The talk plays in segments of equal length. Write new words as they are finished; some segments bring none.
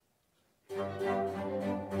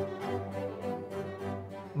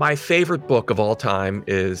My favorite book of all time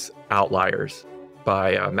is Outliers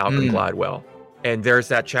by Malcolm Gladwell. And there's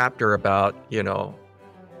that chapter about,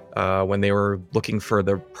 when they were looking for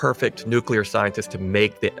the perfect nuclear scientist to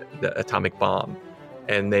make the atomic bomb.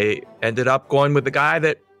 And they ended up going with the guy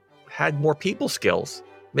that had more people skills,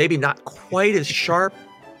 maybe not quite as sharp,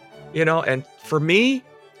 and for me,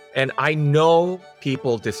 and I know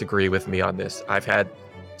people disagree with me on this. I've had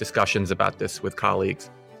discussions about this with colleagues,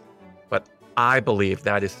 but I believe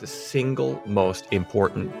that is the single most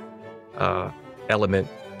important element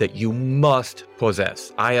that you must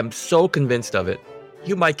possess. I am so convinced of it.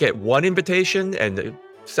 You might get one invitation and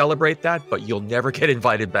celebrate that, but you'll never get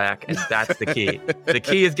invited back, and that's the key. The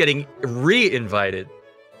key is getting re-invited.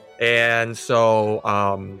 And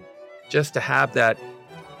so just to have that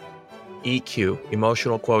EQ,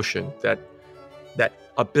 emotional quotient, that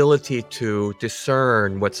ability to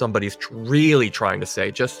discern what somebody's really trying to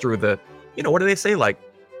say just through the, what do they say? Like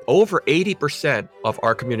over 80% of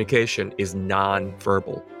our communication is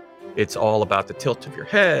non-verbal. It's all about the tilt of your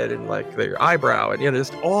head and like your eyebrow and,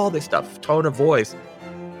 just all this stuff, tone of voice.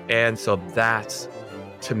 And so that's,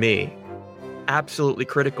 to me, absolutely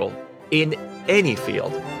critical in any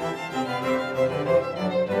field.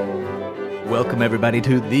 Welcome, everybody,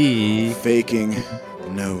 to the Faking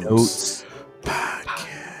Notes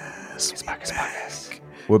Podcast.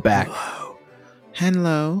 We're back.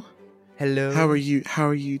 Hello. Hello. How are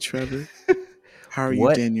you, Trevor? How are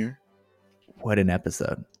you, Daniel? What an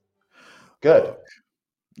episode. Good.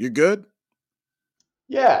 You're good?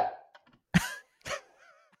 Yeah.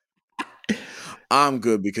 I'm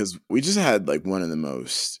good because we just had like one of the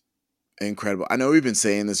most incredible. I know we've been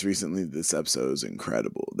saying this recently. This episode is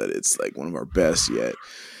incredible, that it's like one of our best yet.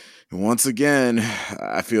 And once again,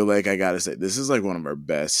 I feel like I got to say, this is like one of our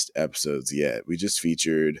best episodes yet. We just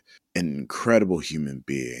featured an incredible human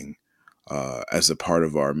being as a part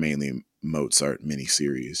of our mainly Mozart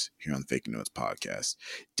miniseries here on the Faking Notes podcast.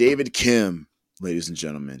 David Kim, ladies and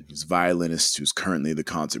gentlemen, he's a violinist who's currently the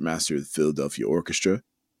concertmaster of the Philadelphia Orchestra,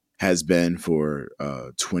 has been for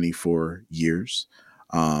 24 years.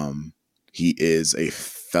 He is a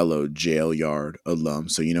fellow Jail alum,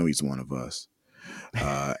 so he's one of us.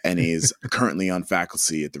 And he's currently on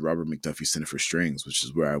faculty at the Robert McDuffie Center for Strings, which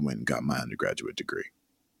is where I went and got my undergraduate degree.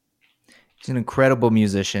 He's an incredible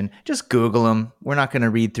musician. Just Google him. We're not going to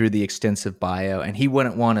read through the extensive bio, and he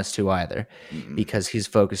wouldn't want us to either, because he's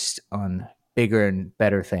focused on bigger and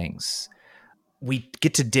better things. We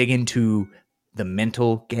get to dig into the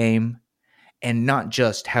mental game, and not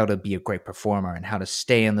just how to be a great performer and how to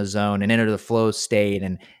stay in the zone and enter the flow state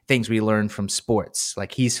and things we learn from sports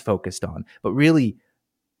like he's focused on, but really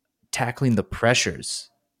tackling the pressures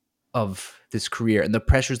of this career and the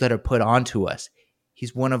pressures that are put onto us.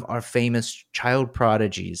 He's one of our famous child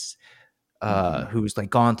prodigies who's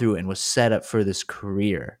like gone through and was set up for this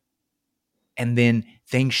career. And then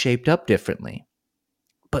things shaped up differently.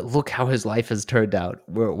 But look how his life has turned out.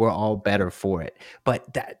 We're all better for it.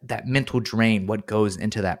 But that mental drain, what goes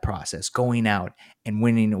into that process, going out and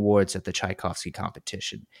winning awards at the Tchaikovsky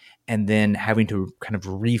competition, and then having to kind of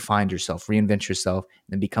re-find yourself, reinvent yourself,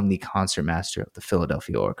 and then become the concertmaster of the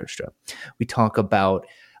Philadelphia Orchestra. We talk about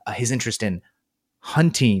his interest in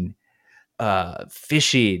hunting,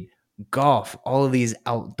 fishing, golf, all of these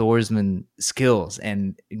outdoorsman skills,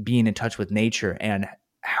 and being in touch with nature, and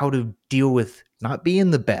how to deal with not being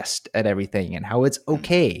the best at everything and how it's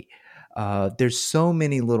okay. There's so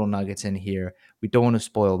many little nuggets in here. We don't want to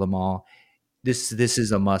spoil them all. This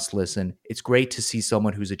is a must listen. It's great to see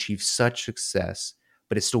someone who's achieved such success,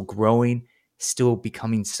 but is still growing, still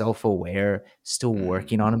becoming self-aware, still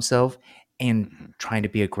working on himself, and trying to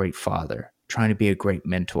be a great father, trying to be a great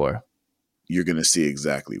mentor. You're going to see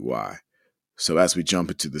exactly why. So as we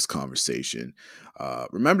jump into this conversation,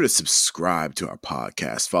 remember to subscribe to our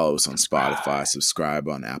podcast. Follow us on Spotify, subscribe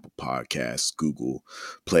on Apple Podcasts, Google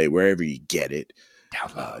Play, wherever you get it.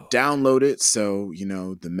 Download it so,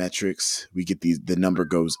 the metrics, we get the number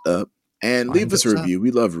goes up. And leave us a review.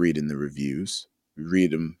 We love reading the reviews. We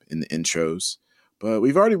read them in the intros. But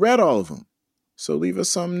we've already read all of them. So leave us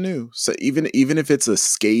something new. So even if it's a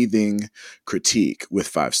scathing critique with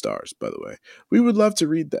 5 stars, by the way, we would love to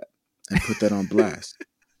read that and put that on blast.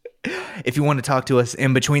 If you want to talk to us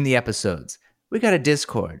in between the episodes, we got a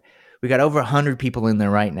Discord. We got over 100 people in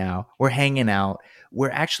there right now. We're hanging out. We're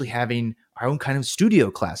actually having our own kind of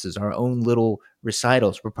studio classes, our own little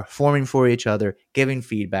recitals. We're performing for each other, giving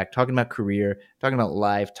feedback, talking about career, talking about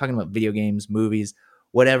life, talking about video games, movies,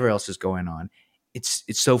 whatever else is going on. It's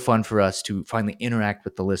so fun for us to finally interact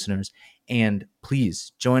with the listeners. And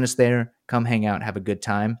please join us there. Come hang out, have a good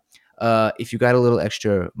time. if you got a little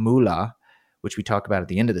extra moolah, which we talk about at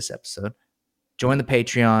the end of this episode, join the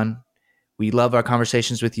Patreon. We love our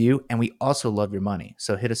conversations with you, and we also love your money.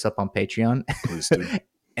 So hit us up on Patreon. Please do.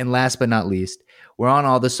 And last but not least, we're on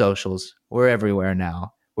all the socials. We're everywhere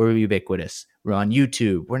now. We're ubiquitous. We're on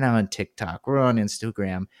YouTube. We're now on TikTok. We're on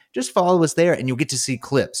Instagram. Just follow us there, and you'll get to see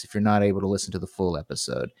clips if you're not able to listen to the full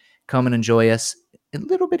episode. Come and enjoy us in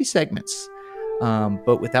little bitty segments.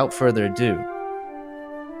 But without further ado,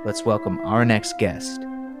 let's welcome our next guest,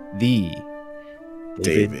 the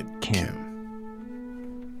David Kim.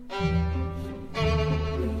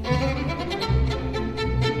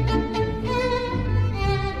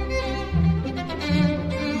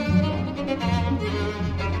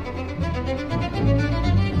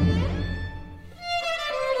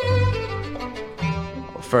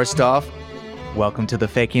 First off, welcome to the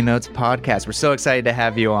Faking Notes podcast. We're so excited to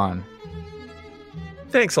have you on.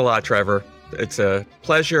 Thanks a lot, Trevor. It's a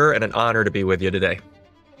pleasure and an honor to be with you today.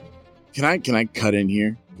 Can I cut in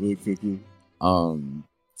here really quickly?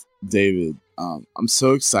 David, I'm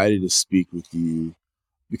so excited to speak with you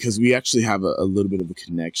because we actually have a little bit of a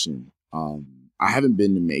connection. I haven't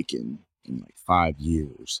been to Macon in like 5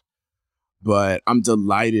 years, but I'm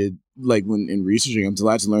delighted, like when in researching, I'm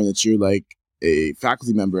delighted to learn that you're like a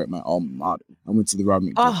faculty member at my alma mater. I went to the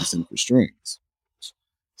Robert McDuffie Center for Strings.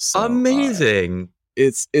 So, amazing.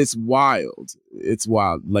 It's wild. It's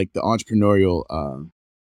wild. Like the entrepreneurial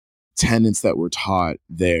tenets that were taught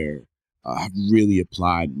there have really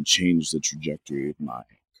applied and changed the trajectory of my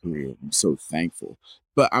career. I'm so thankful.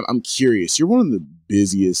 But I'm curious. You're one of the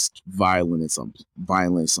busiest violinists on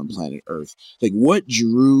planet Earth. Like, what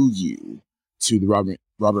drew you to the Robert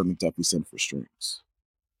McDuffie Center for Strings?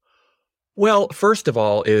 Well, first of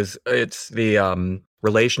all, it's the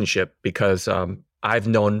relationship because I've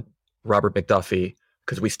known Robert McDuffie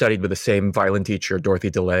because we studied with the same violin teacher, Dorothy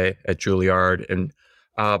DeLay, at Juilliard, and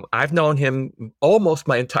I've known him almost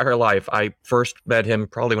my entire life. I first met him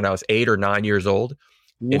probably when I was 8 or 9 years old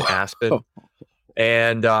in Aspen,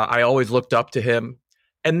 and I always looked up to him.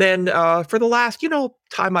 And then for the last,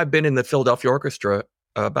 time I've been in the Philadelphia Orchestra,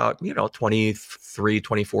 about 23,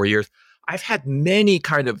 24 years, I've had many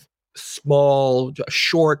kind of small,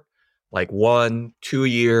 short, like 1-2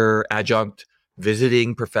 year adjunct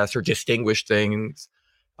visiting professor, distinguished things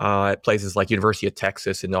at places like University of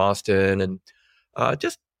Texas in Austin, and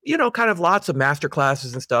just, kind of lots of master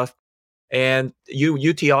classes and stuff. And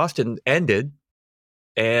UT Austin ended,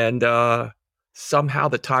 and somehow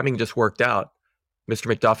the timing just worked out.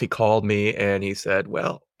 Mr. McDuffie called me and he said,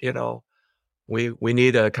 well, we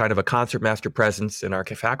need a kind of a concertmaster presence in our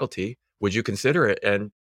faculty. Would you consider it?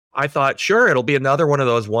 And I thought, sure, it'll be another one of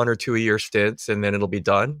those 1 or 2 year stints and then it'll be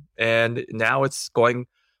done. And now it's going,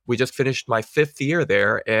 we just finished my 5th year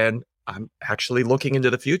there, and I'm actually looking into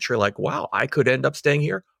the future like, wow, I could end up staying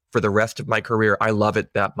here for the rest of my career. I love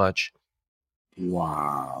it that much.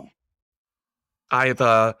 Wow. I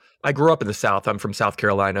grew up in the South. I'm from South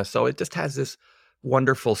Carolina. So it just has this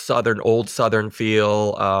wonderful old Southern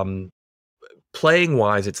feel. Playing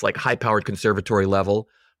wise, it's like high powered conservatory level,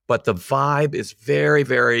 but the vibe is very,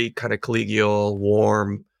 very kind of collegial,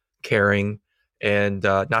 warm, caring, and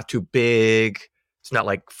not too big. It's not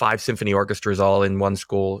like 5 symphony orchestras all in one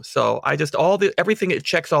school. So everything, it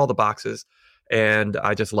checks all the boxes, and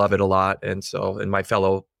I just love it a lot. And my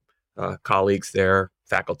fellow colleagues there,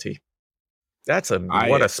 faculty,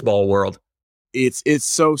 what a small world. It's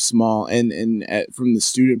so small, and from the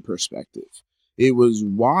student perspective, it was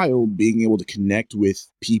wild being able to connect with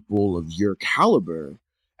people of your caliber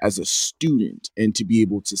as a student and to be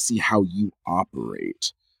able to see how you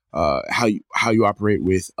operate. How you operate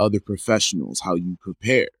with other professionals, how you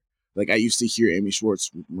prepare. Like I used to hear Amy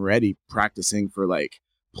Schwartz Moretti practicing for like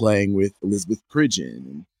playing with Elizabeth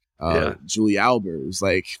Pridgeon and Julie Albers,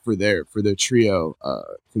 like for their trio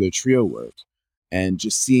work, and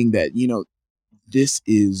just seeing that this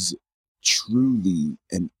is truly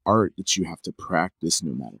an art that you have to practice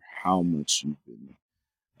no matter how much you've been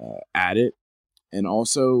at it, and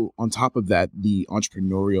also on top of that, the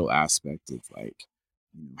entrepreneurial aspect of like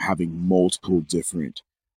having multiple different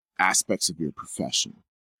aspects of your profession,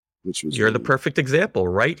 which was you're the perfect example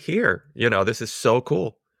right here. This is so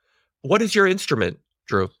cool. What is your instrument,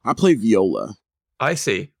 Drew? I play viola. I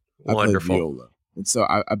see. I Wonderful. play viola. And so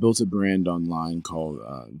I built a brand online called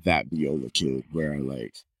That Viola Kid, where I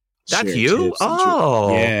like that's share you? tips and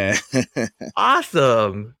Oh, yeah.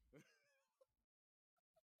 awesome.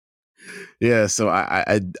 Yeah, so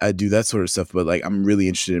I do that sort of stuff, but like I'm really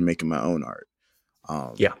interested in making my own art.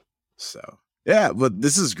 Yeah. So yeah, but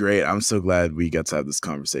this is great. I'm so glad we got to have this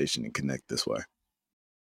conversation and connect this way.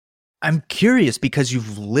 I'm curious because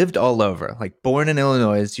you've lived all over, like born in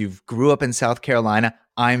Illinois, you've grew up in South Carolina.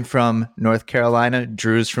 I'm from North Carolina.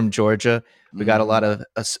 Drew's from Georgia. We got a lot of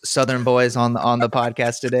Southern boys on the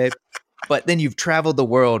podcast today. But then you've traveled the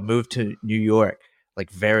world, moved to New York, like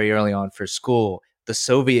very early on for school, the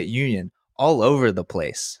Soviet Union, all over the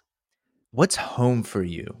place. What's home for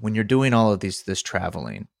you when you're doing all of this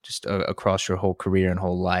traveling, just across your whole career and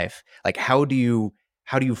whole life? Like, how do you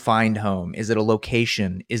find home? Is it a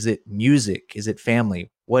location? Is it music? Is it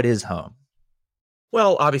family? What is home?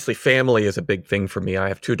 Well, obviously, family is a big thing for me. I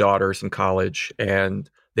have 2 daughters in college, and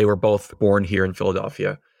they were both born here in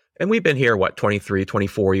Philadelphia. And we've been here, 23,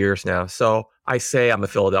 24 years now. So I say I'm a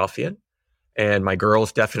Philadelphian, and my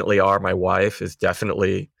girls definitely are. My wife is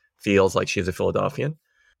definitely feels like she's a Philadelphian.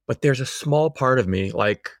 But there's a small part of me,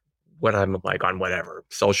 like when I'm like on whatever,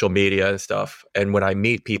 social media and stuff, and when I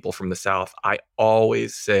meet people from the South, I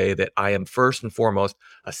always say that I am first and foremost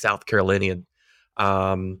a South Carolinian.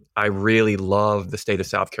 I really love the state of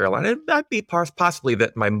South Carolina. And that'd be possibly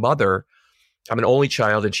that my mother, I'm an only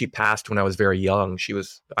child, and she passed when I was very young.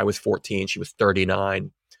 I was 14, she was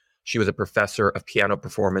 39. She was a professor of piano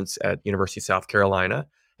performance at University of South Carolina,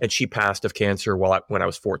 and she passed of cancer when I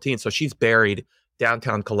was 14. So she's buried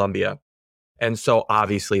downtown Columbia. And so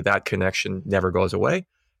obviously that connection never goes away.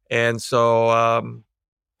 And so,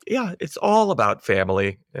 yeah, it's all about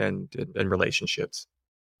family and relationships.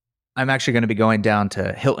 I'm actually going to be going down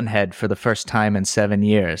to Hilton Head for the first time in 7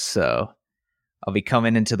 years. So I'll be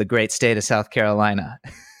coming into the great state of South Carolina.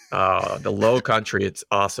 The low country. It's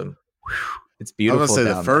awesome. It's beautiful. I was going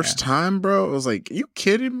to say down the first there. time, bro. I was like, you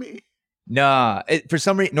kidding me? Nah, for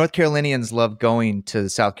some reason, North Carolinians love going to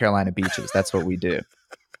South Carolina beaches. That's what we do.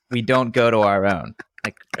 We don't go to our own.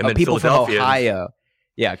 Like people from Ohio,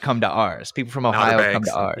 come to ours. People from Ohio come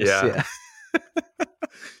to ours. Yeah.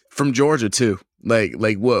 From Georgia too.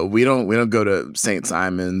 Like what? We don't go to St.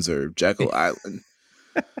 Simon's or Jekyll Island.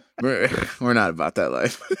 We're not about that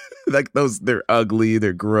life. Like they're ugly.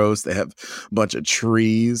 They're gross. They have a bunch of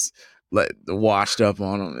trees like washed up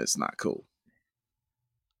on them. It's not cool.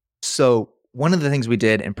 So one of the things we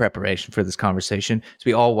did in preparation for this conversation is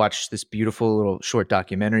we all watched this beautiful little short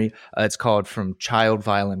documentary. It's called From Child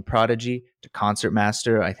Violin Prodigy to Concert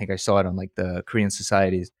Master. I think I saw it on like the Korean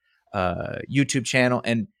Society's YouTube channel.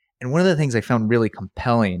 And one of the things I found really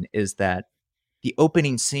compelling is that the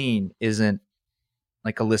opening scene isn't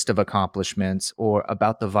like a list of accomplishments or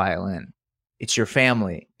about the violin. It's your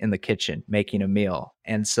family in the kitchen making a meal.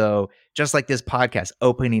 And so just like this podcast,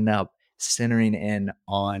 opening up, centering in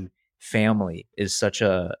on family is such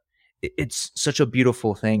a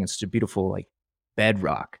beautiful thing. It's such a beautiful like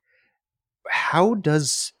bedrock. How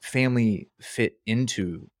does family fit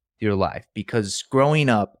into your life? Because growing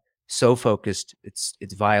up so focused, it's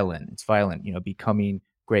violent, becoming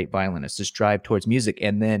great violinists, this drive towards music.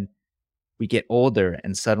 And then we get older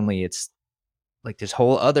and suddenly it's like this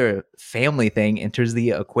whole other family thing enters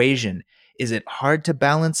the equation. Is it hard to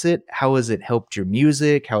balance it? How has it helped your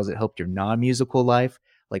music? How has it helped your non-musical life?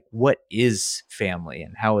 Like, what is family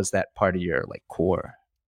and how is that part of your like core?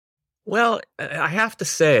 Well, I have to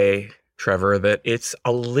say, Trevor, that it's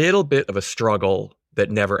a little bit of a struggle that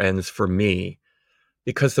never ends for me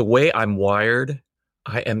because the way I'm wired,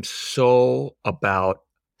 I am so about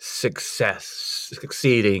success,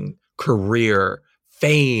 succeeding, career,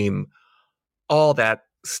 fame, all that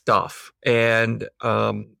stuff. And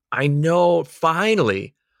I know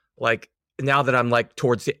finally, like now that I'm like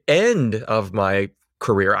towards the end of my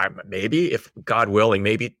career, I'm maybe, if God willing,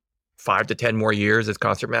 maybe 5 to 10 more years as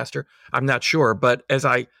concertmaster. I'm not sure. But as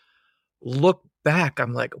I look back,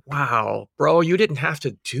 I'm like, wow, bro, you didn't have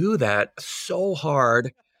to do that so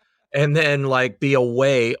hard and then like be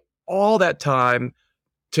away all that time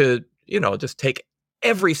to, just take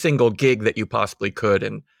every single gig that you possibly could.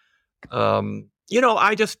 And,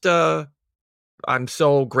 I just, I'm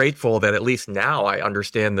so grateful that at least now I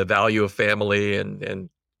understand the value of family and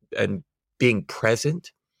being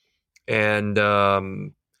present. And, I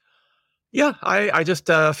just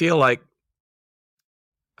feel like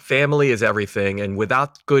family is everything. And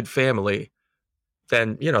without good family,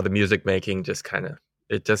 then, the music making just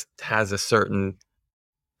it just has a certain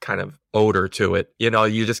kind of odor to it.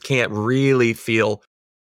 You just can't really feel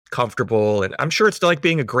comfortable. And I'm sure it's like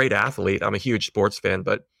being a great athlete. I'm a huge sports fan,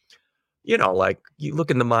 but like you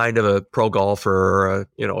look in the mind of a pro golfer or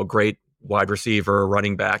a great wide receiver,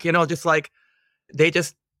 running back, just like they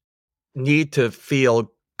just need to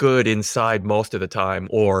feel good inside most of the time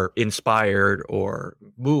or inspired or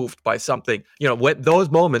moved by something. Those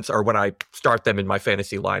moments are when I start them in my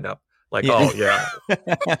fantasy lineup. Like, Yeah. oh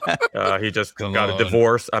yeah, he just Come got a on.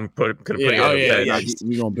 divorce. I'm gonna put you on a bench.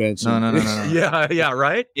 We gonna bench No, him. no, no, no, no. Yeah,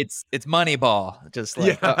 right. It's Moneyball. Just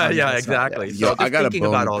like Yeah, no, yeah, it's not. exactly. Yo, So I just got a thinking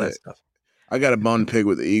bone about to all that pick. stuff. I got a bone to pick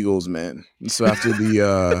with the Eagles, man. So after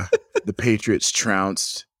the Patriots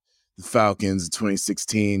trounced the Falcons in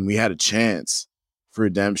 2016, we had a chance for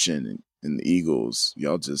redemption in the Eagles.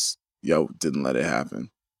 Y'all didn't let it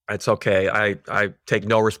happen. It's okay. I take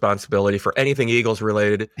no responsibility for anything Eagles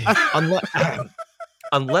related,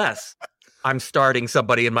 unless I'm starting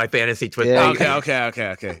somebody in my fantasy twin. Yeah,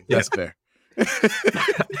 Okay. That's fair.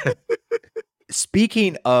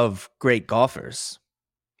 Speaking of great golfers,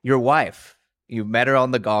 your wife, you met her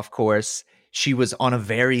on the golf course. She was on a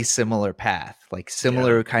very similar path, like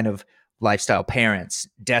similar kind of lifestyle, parents,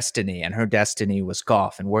 destiny, and her destiny was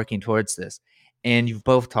golf and working towards this. And you've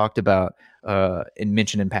both talked about and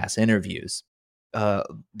mentioned in past interviews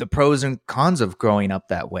the pros and cons of growing up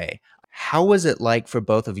that way. How was it like for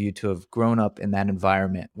both of you to have grown up in that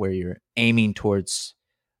environment where you're aiming towards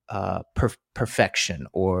perfection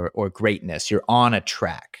or greatness? You're on a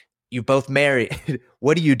track. You both married.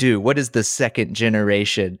 What do you do? What is the second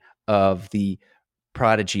generation of the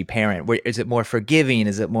prodigy parent? Is it more forgiving?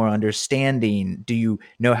 Is it more understanding? Do you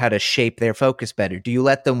know how to shape their focus better? Do you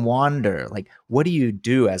let them wander? Like, what do you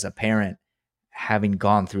do as a parent having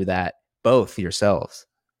gone through that both yourselves?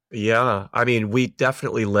 Yeah, I mean, we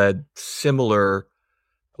definitely led similar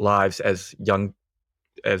lives as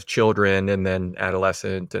children, and then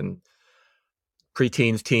adolescent and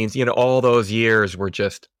preteens, teens. All those years were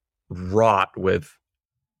just wrought with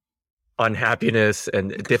unhappiness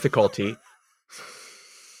and difficulty.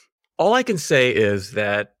 All I can say is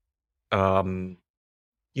that, all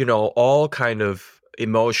kind of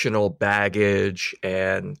emotional baggage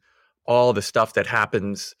and all the stuff that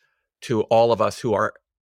happens to all of us who are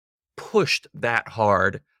pushed that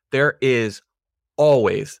hard, there is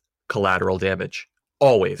always collateral damage.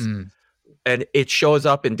 Always. And it shows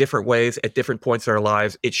up in different ways at different points in our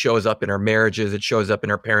lives. It shows up in our marriages. It shows up in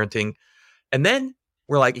our parenting. And then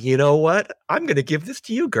we're like, you know what? I'm going to give this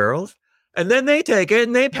to you girls. And then they take it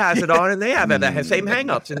and they pass it on and they have the same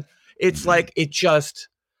hangups. And it's like,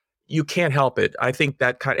 you can't help it. I think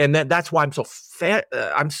that's why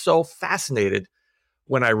I'm so fascinated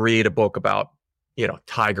when I read a book about,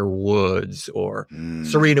 Tiger Woods or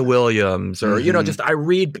Serena Williams, or, I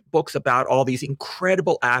read books about all these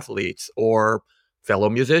incredible athletes or fellow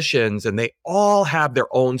musicians, and they all have their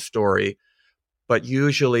own story, but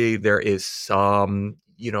usually there is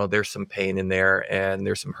there's some pain in there and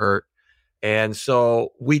there's some hurt. And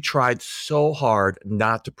so we tried so hard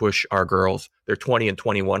not to push our girls. They're 20 and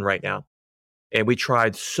 21 right now. And we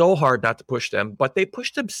tried so hard not to push them, but they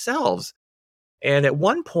pushed themselves. And at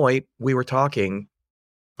one point we were talking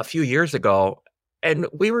a few years ago, and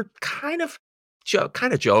we were kind of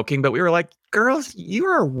joking, but we were like, girls, you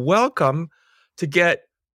are welcome to get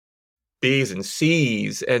B's and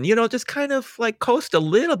C's and, just kind of like coast a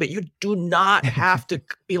little bit. You do not have to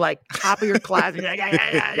be like top of your class.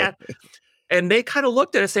 And they kind of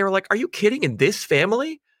looked at us. They were like, are you kidding? In this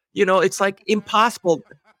family? It's like impossible,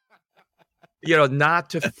 not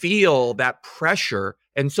to feel that pressure.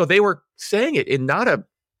 And so they were saying it in not a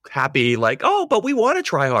happy, like, oh, but we want to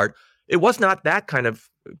try hard. It was not that kind of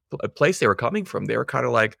a place they were coming from. They were kind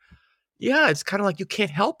of like, yeah, it's kind of like you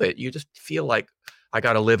can't help it. You just feel like I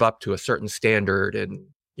got to live up to a certain standard. And,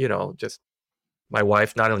 just my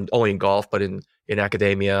wife, not only in golf, but in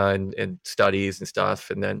academia and studies and stuff.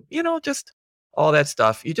 And then, just all that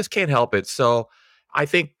stuff. You just can't help it. So I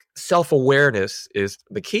think self-awareness is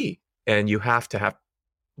the key. And you have to have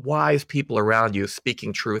wise people around you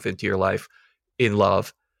speaking truth into your life in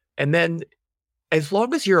love. And then as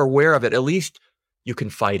long as you're aware of it, at least you can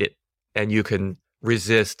fight it and you can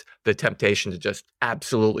resist the temptation to just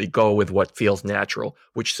absolutely go with what feels natural,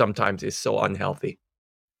 which sometimes is so unhealthy.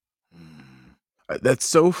 That's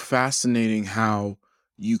so fascinating how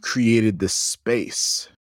you created the space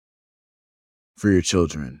for your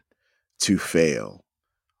children to fail.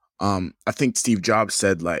 I think Steve Jobs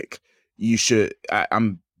said, like, you should,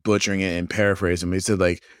 I'm butchering it and paraphrasing, but he said,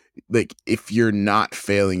 like if you're not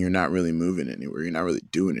failing, you're not really moving anywhere. You're not really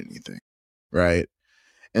doing anything. Right.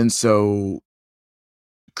 And so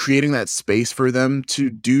creating that space for them to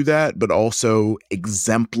do that, but also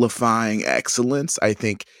exemplifying excellence, I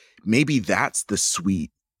think maybe that's the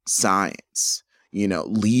sweet science,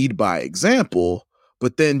 lead by example,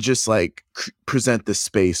 but then just like present the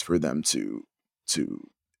space for them to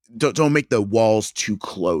don't make the walls too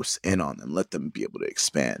close in on them. Let them be able to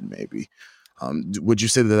expand maybe. Would you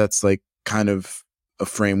say that that's like kind of a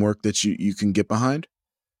framework that you can get behind?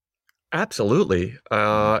 Absolutely.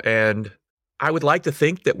 And I would like to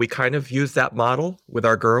think that we kind of use that model with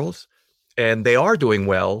our girls, and they are doing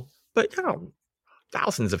well. But,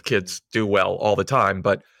 thousands of kids do well all the time,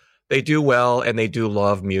 but they do well and they do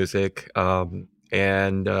love music.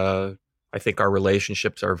 And I think our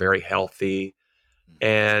relationships are very healthy.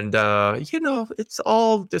 And, it's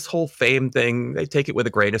all this whole fame thing. They take it with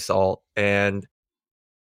a grain of salt, and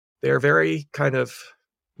they're very kind of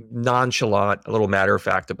nonchalant, a little matter of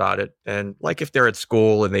fact about it. And like if they're at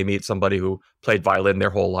school and they meet somebody who played violin their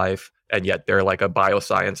whole life, and yet they're like a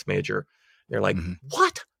bioscience major, they're like,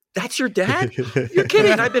 what? That's your dad? You're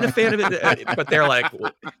kidding. I've been a fan of it. But they're like,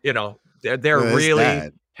 they're Well, that's really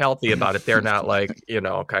bad. healthy about it. They're not like,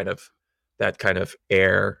 kind of that kind of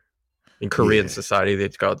air in Korean Yeah. society.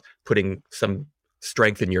 They've got putting some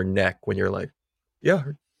strength in your neck when you're like, yeah.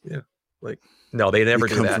 Like, no, they never We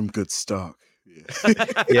do come that. from good stock.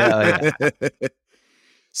 Yeah. Yeah.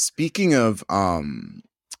 Speaking of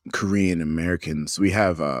Korean Americans, we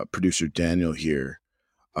have producer Daniel here,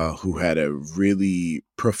 who had a really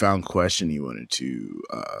profound question he wanted to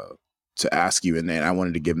ask you, and then I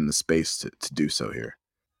wanted to give him the space to do so here.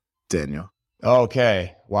 Daniel.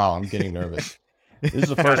 Okay. Wow, I'm getting nervous. This is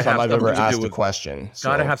the Gotta first time have I've ever something to do asked a with- question.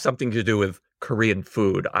 Gotta so- have something to do with Korean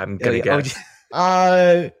food. I'm gonna Oh,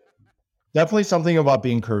 guess. Definitely something about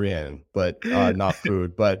being Korean, but not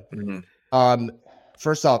food. But Mhm.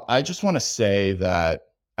 first off, I just want to say that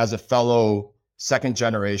as a fellow second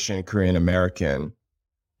generation Korean American,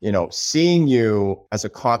 seeing you as a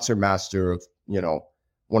concert master of,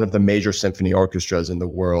 one of the major symphony orchestras in the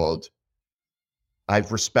world,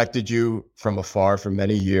 I've respected you from afar for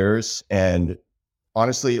many years. And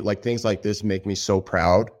honestly, like things like this make me so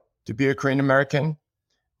proud to be a Korean American.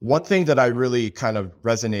 One thing that I really kind of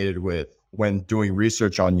resonated with when doing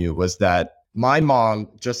research on you was that my mom,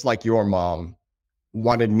 just like your mom,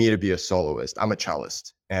 wanted me to be a soloist. I'm a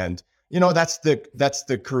cellist. And that's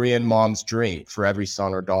the Korean mom's dream for every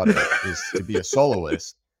son or daughter is to be a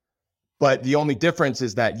soloist. But the only difference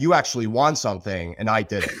is that you actually won something and I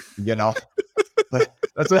didn't, But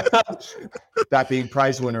that's that being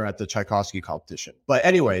prize winner at the Tchaikovsky competition. But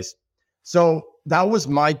anyways, so that was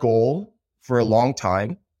my goal for a long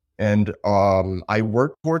time. And I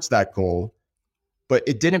worked towards that goal, but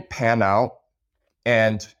it didn't pan out.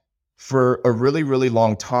 And for a really, really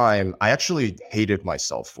long time, I actually hated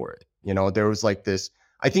myself for it. There was like this,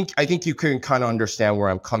 I think you can kind of understand where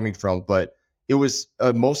I'm coming from, but it was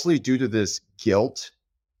mostly due to this guilt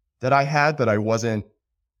that I had that I wasn't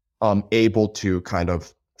able to kind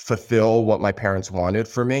of fulfill what my parents wanted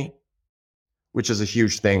for me, which is a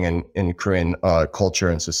huge thing in Korean culture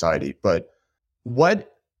and society. But what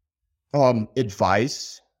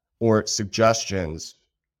advice or suggestions,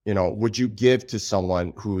 would you give to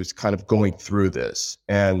someone who's kind of going through this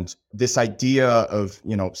and this idea of,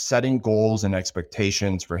 setting goals and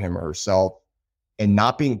expectations for him or herself and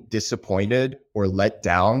not being disappointed or let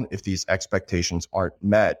down if these expectations aren't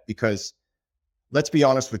met? Because let's be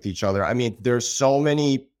honest with each other. I mean, there's so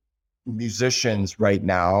many musicians right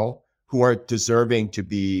now who are deserving to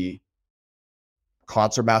be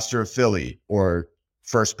concertmaster of Philly or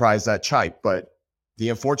first prize at Chaip, but the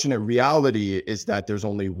unfortunate reality is that there's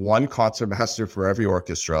only one concertmaster for every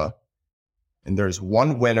orchestra, and there's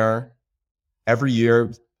one winner every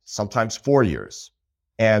year, sometimes 4 years.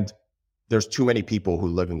 And there's too many people who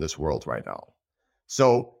live in this world right now.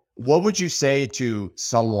 So what would you say to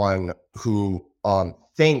someone who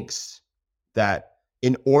thinks that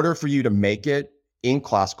in order for you to make it in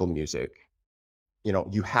classical music,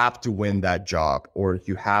 you have to win that job or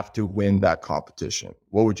you have to win that competition?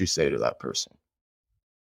 What would you say to that person?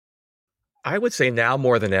 I would say now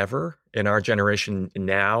more than ever in our generation,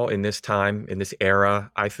 now in this time, in this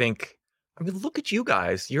era, I mean, look at you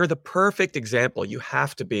guys. You're the perfect example. You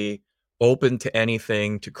have to be open to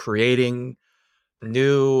anything, to creating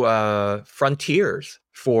new frontiers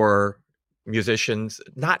for musicians.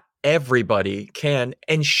 Not everybody can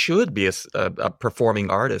and should be a performing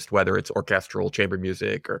artist, whether it's orchestral, chamber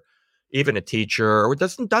music, or even a teacher, or it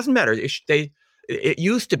doesn't matter. It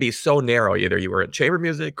used to be so narrow. Either you were in chamber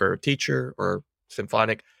music or a teacher or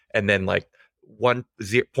symphonic, and then like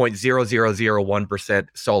 1.0001%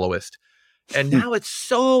 soloist. And now it's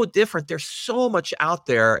so different. There's so much out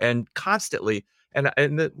there and constantly. And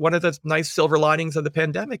one of the nice silver linings of the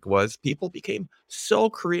pandemic was people became so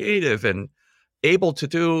creative and able to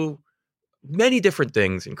do many different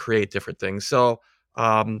things and create different things. So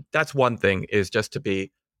that's one thing, is just to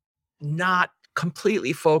be not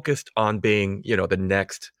completely focused on being, the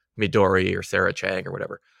next Midori or Sarah Chang or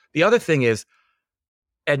whatever. The other thing is,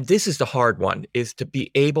 and this is the hard one, is to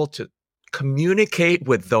be able to communicate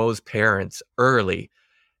with those parents early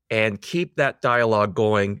and keep that dialogue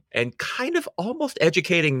going and kind of almost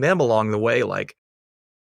educating them along the way. Like,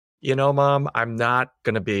 Mom, I'm not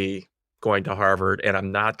going to be going to Harvard, and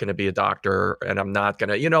I'm not going to be a doctor, and I'm not going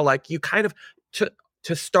to, like you kind of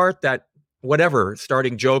to start that, whatever,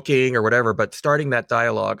 starting joking or whatever, but starting that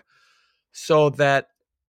dialogue so that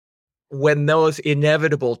when those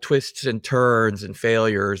inevitable twists and turns and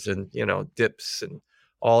failures and, dips and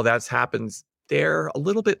all that happens, they're a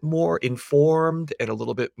little bit more informed and a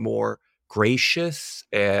little bit more gracious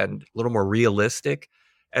and a little more realistic,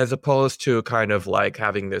 as opposed to kind of like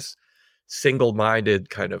having this single-minded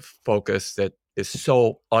kind of focus that is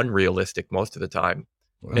so unrealistic most of the time.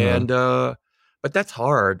 And but that's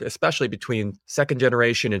hard, especially between second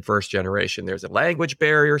generation and first generation. There's a language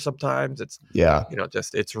barrier sometimes. It's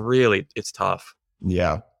it's tough.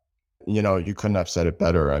 Yeah. You couldn't have said it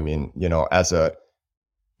better. I mean, as a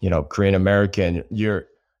Korean American,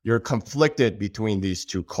 you're conflicted between these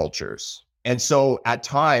two cultures. And so at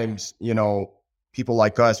times, people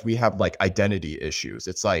like us, we have like identity issues.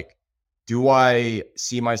 It's like, do I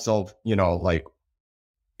see myself, like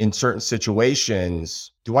in certain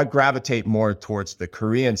situations, do I gravitate more towards the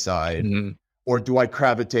Korean side or do I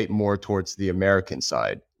gravitate more towards the American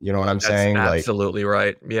side? You know what I'm saying? Absolutely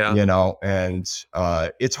right. Yeah. And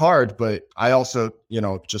it's hard, but I also,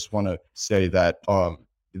 just want to say that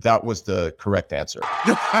that was the correct answer.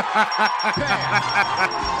 That's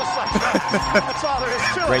all there is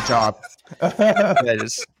to it. Great job.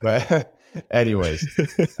 But anyways,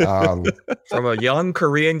 from a young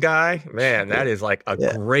Korean guy, man, that is like a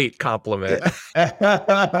great compliment.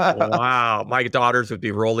 Wow. My daughters would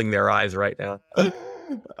be rolling their eyes right now.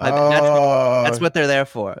 That's what they're there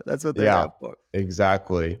for. That's what they're there for.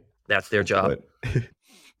 Exactly. That's their job.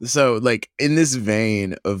 So, like, in this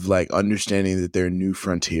vein of like understanding that there are new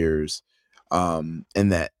frontiers, and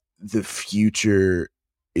that the future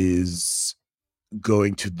is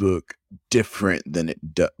going to look different than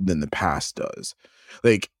than the past does,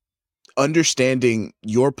 like understanding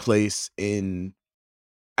your place in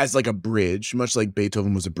as like a bridge, much like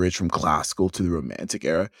Beethoven was a bridge from classical to the Romantic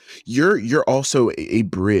era. You're also a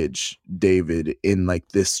bridge, David, in like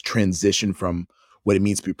this transition from what it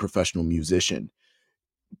means to be a professional musician.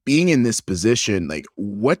 Being in this position, like,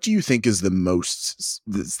 what do you think is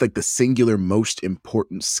the singular most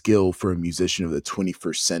important skill for a musician of the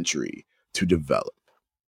 21st century to develop?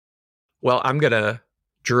 Well,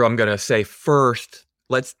 Drew, I'm going to say first,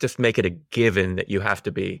 let's just make it a given that you have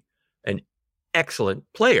to be an excellent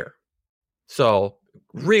player. So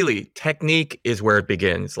really, technique is where it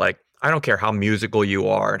begins. Like, I don't care how musical you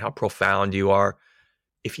are and how profound you are.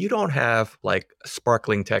 If you don't have like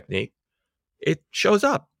sparkling technique, it shows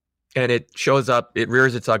up. And it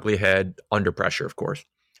rears its ugly head under pressure, of course.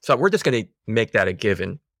 So we're just going to make that a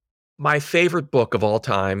given. My favorite book of all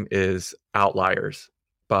time is Outliers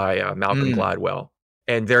by Malcolm Gladwell.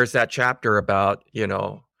 And there's that chapter about,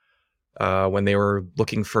 when they were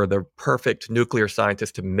looking for the perfect nuclear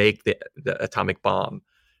scientist to make the atomic bomb.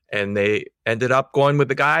 And they ended up going with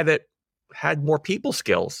the guy that had more people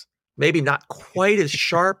skills, maybe not quite as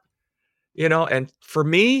sharp, and for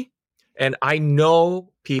me, and I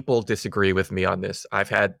know people disagree with me on this. I've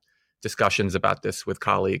had discussions about this with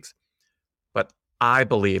colleagues, but I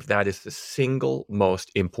believe that is the single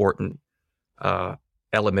most important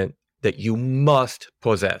element that you must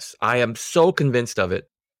possess. I am so convinced of it.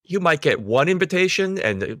 You might get one invitation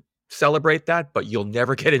and celebrate that, but you'll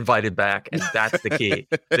never get invited back. And that's the key.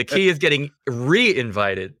 The key is getting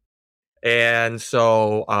re-invited. And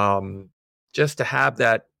so just to have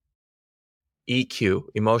that EQ,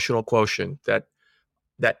 emotional quotient, that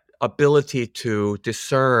ability to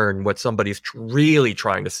discern what somebody's really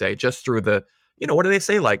trying to say just through the, what do they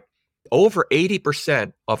say? Like over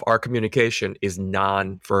 80% of our communication is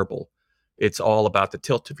non-verbal. It's all about the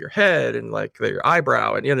tilt of your head and like your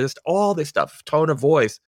eyebrow and, just all this stuff, tone of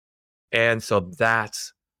voice. And so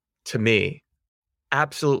that's, to me,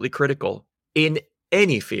 absolutely critical in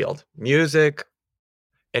any field, music,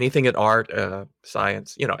 anything in art,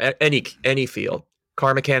 science, any field,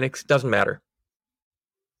 car mechanics, doesn't matter.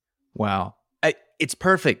 Wow. It's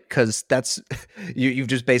perfect because that's you've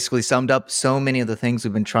just basically summed up so many of the things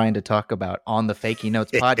we've been trying to talk about on the Faking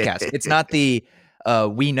Notes podcast. It's not the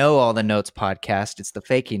We Know All the Notes podcast. It's the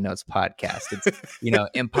Faking Notes podcast. It's,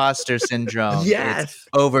 imposter syndrome. Yes. It's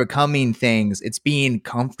overcoming things. It's being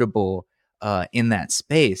comfortable in that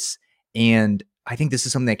space. And I think this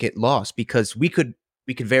is something that get lost because we could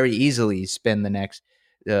very easily spend the next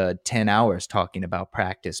 10 hours talking about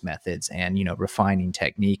practice methods and, refining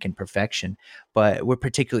technique and perfection. But we're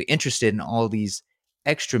particularly interested in all these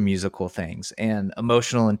extra musical things and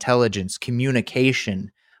emotional intelligence,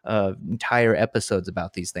 communication, entire episodes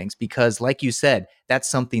about these things. Because, like you said, that's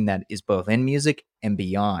something that is both in music and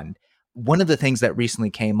beyond. One of the things that recently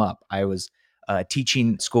came up, I was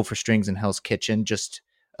teaching School for Strings in Hell's Kitchen just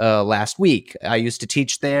last week. I used to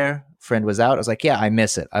teach there. Friend was out. I was like, yeah, I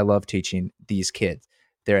miss it. I love teaching these kids.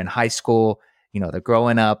 They're in high school. They're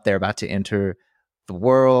growing up. They're about to enter the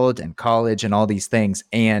world and college and all these things.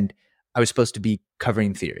 And I was supposed to be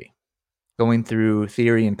covering theory, going through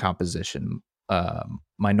theory and composition,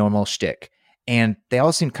 my normal shtick. And they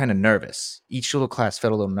all seemed kind of nervous. Each little class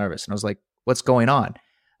felt a little nervous. And I was like, what's going on?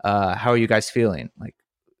 How are you guys feeling? Like,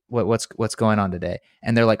 what's going on today?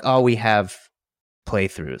 And they're like, oh, we have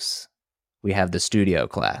playthroughs. We have the studio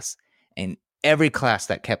class. And every class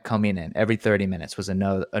that kept coming in, every 30 minutes was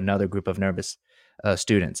another group of nervous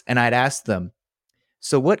students. And I'd ask them,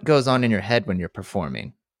 so what goes on in your head when you're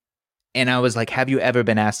performing? And I was like, have you ever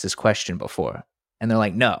been asked this question before? And they're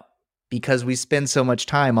like, no, because we spend so much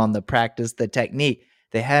time on the practice, the technique.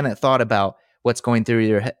 They hadn't thought about what's going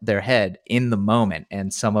through their head in the moment.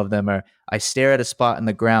 And some of them are, I stare at a spot in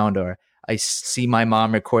the ground, or I see my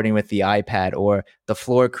mom recording with the iPad, or the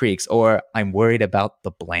floor creaks, or I'm worried about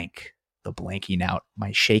the blanking out,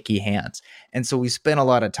 my shaky hands. And so we spent a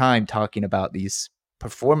lot of time talking about these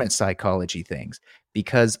performance psychology things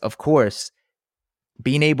because, of course,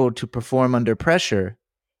 being able to perform under pressure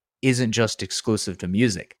isn't just exclusive to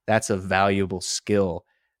music. That's a valuable skill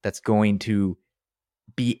that's going to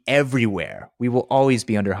be everywhere. We will always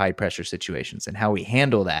be under high pressure situations, and how we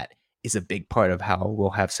handle that is a big part of how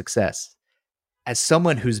we'll have success. As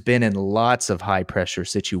someone who's been in lots of high pressure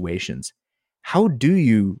situations, how do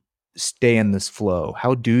you stay in this flow?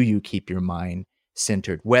 How do you keep your mind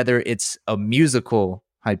centered, whether it's a musical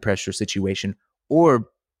high pressure situation or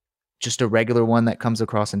just a regular one that comes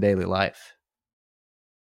across in daily life?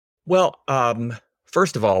 Well,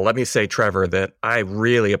 first of all, let me say, Trevor, that I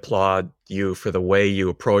really applaud you for the way you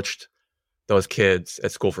approached those kids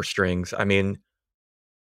at School for Strings. I mean,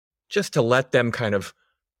 just to let them kind of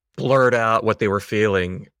blurt out what they were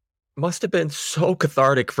feeling must have been so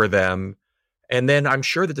cathartic for them. And then I'm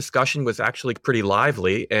sure the discussion was actually pretty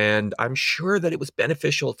lively, and I'm sure that it was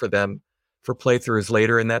beneficial for them for playthroughs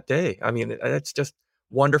later in that day. I mean, it's just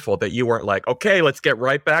wonderful that you weren't like, okay, let's get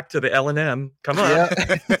right back to the L&M. Come on.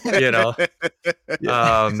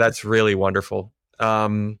 Yeah. That's really wonderful.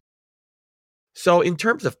 So in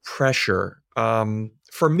terms of pressure,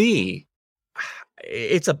 for me,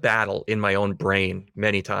 it's a battle in my own brain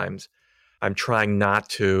many times. I'm trying not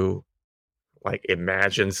to like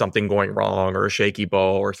imagine something going wrong, or a shaky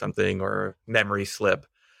bow or something, or memory slip.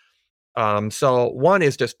 So one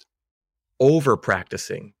is just over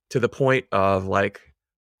practicing to the point of like,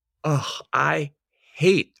 I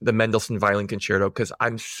hate the Mendelssohn Violin Concerto because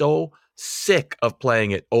I'm so sick of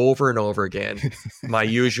playing it over and over again. My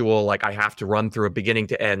usual, like, I have to run through it beginning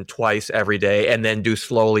to end twice every day and then do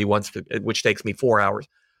slowly once, which takes me 4 hours.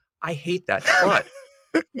 I hate that. But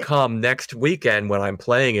come next weekend when I'm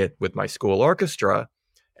playing it with my school orchestra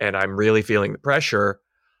and I'm really feeling the pressure,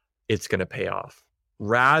 it's going to pay off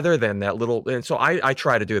rather than that little. And so I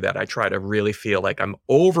try to do that. I try to really feel like I'm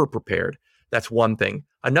over prepared. That's one thing.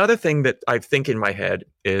 Another thing that I think in my head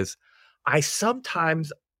is I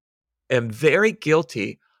sometimes am very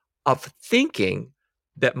guilty of thinking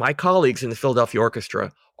that my colleagues in the Philadelphia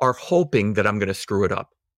Orchestra are hoping that I'm going to screw it up.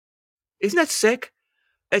 Isn't that sick?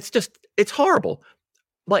 It's horrible.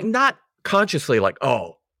 Like, not consciously like,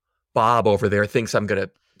 oh, Bob over there thinks I'm going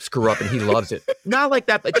to screw up and he loves it. Not like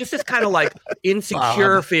that, but just this kind of like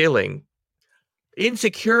insecure feeling.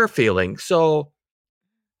 So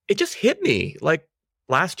it just hit me like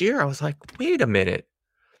last year. I was like, wait a minute.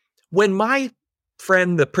 When my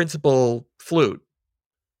friend, the principal flute,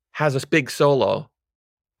 has a big solo,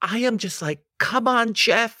 I am just like, come on,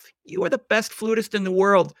 Jeff, you are the best flutist in the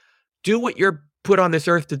world. Do what you're put on this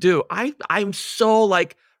earth to do. I'm so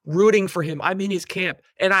like rooting for him. I'm in his camp.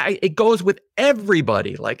 And it goes with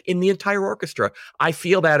everybody, like in the entire orchestra. I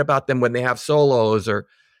feel that about them when they have solos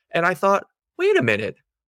and I thought, wait a minute,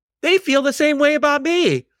 they feel the same way about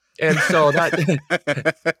me. And so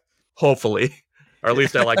that hopefully, or at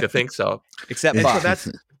least I like to think so. Except Bob.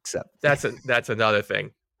 So that's another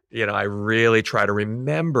thing. You know, I really try to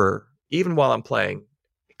remember, even while I'm playing,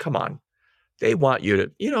 come on, they want you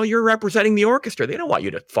to, you're representing the orchestra. They don't want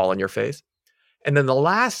you to fall on your face. And then the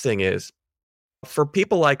last thing is, for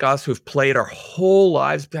people like us who've played our whole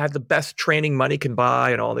lives, had the best training money can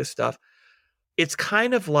buy and all this stuff, it's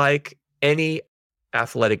kind of like any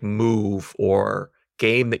athletic move or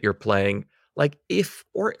game that you're playing. Like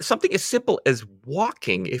or something as simple as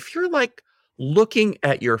walking, if you're like looking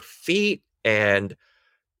at your feet and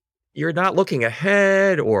you're not looking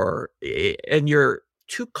ahead and you're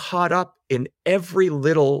too caught up in every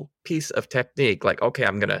little piece of technique. Like, okay,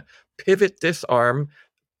 I'm going to pivot this arm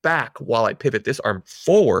back while I pivot this arm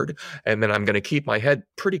forward. And then I'm going to keep my head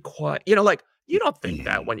pretty quiet. You know, like you don't think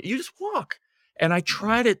that when you just walk. And I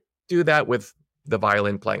try to do that with the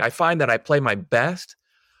violin playing. I find that I play my best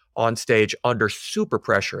on stage under super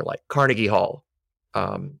pressure, like Carnegie Hall,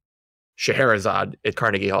 Scheherazade at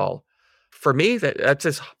Carnegie Hall. For me, that's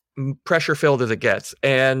as pressure filled as it gets.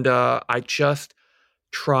 And I just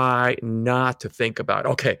try not to think about,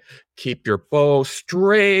 okay, keep your bow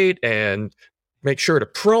straight and make sure to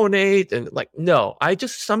pronate. And like, no, I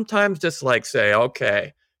just sometimes just like say,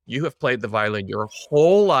 okay, you have played the violin your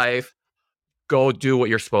whole life. Go do what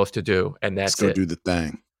you're supposed to do. And that's it. Let's go do the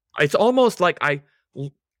thing. It's almost like I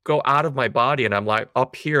go out of my body and I'm like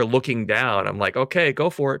up here looking down. I'm like, okay, go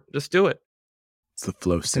for it. Just do it. It's the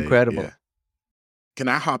flow state. Incredible. Yeah. Can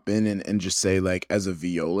I hop in and just say, like, as a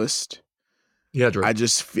violist, Yeah, Drew.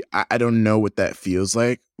 I don't know what that feels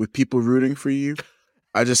like with people rooting for you.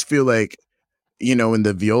 I just feel like, you know, when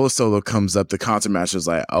the viola solo comes up, the concertmaster's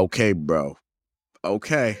like, okay, bro.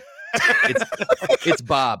 Okay. It's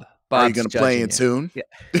Bob. Are you going to play in you. tune? Yeah.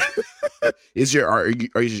 Is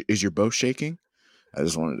your bow shaking? I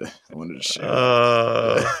just wanted to share.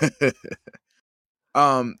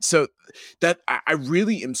 So that I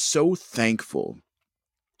really am so thankful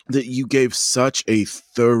that you gave such a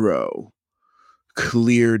thorough,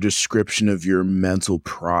 clear description of your mental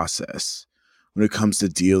process when it comes to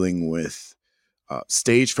dealing with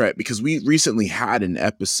stage fright, because we recently had an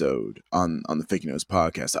episode on the Fake News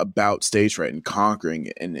podcast about stage fright and conquering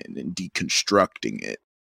it and deconstructing it.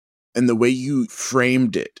 And the way you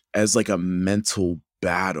framed it as like a mental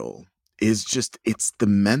battle is just, it's the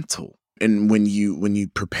mental. And when you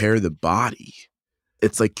prepare the body,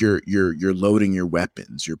 it's like you're loading your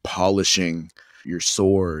weapons, you're polishing your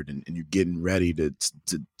sword, and you're getting ready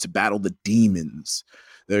to battle the demons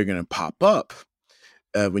that are going to pop up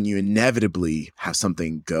when you inevitably have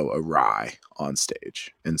something go awry on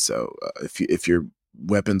stage. And so if your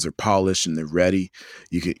weapons are polished and they're ready,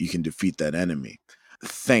 you can defeat that enemy.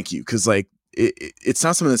 Thank you, because like it's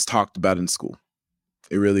not something that's talked about in school.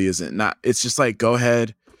 It really isn't. It's just like, go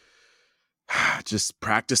ahead, just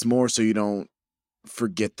practice more so you don't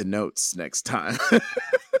forget the notes next time.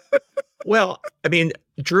 Well, I mean,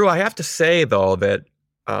 Drew, I have to say though that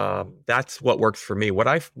that's what works for me. What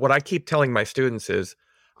I keep telling my students is,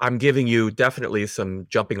 I'm giving you definitely some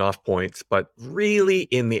jumping off points, but really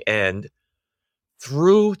in the end,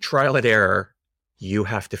 through trial and error, you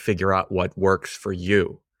have to figure out what works for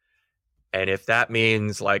you. And if that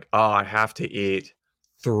means like, oh, I have to eat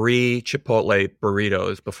 3 Chipotle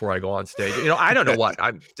burritos before I go on stage, you know, I don't know what.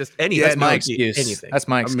 I'm just anything. That's my excuse. Anything. That's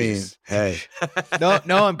my excuse. I mean, hey,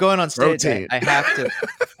 No, I'm going on stage. Rotate.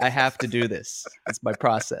 I have to do this. It's my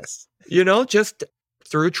process. You know, just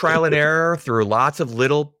through trial and error, through lots of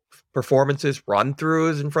little performances,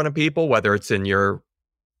 run-throughs in front of people, whether it's in your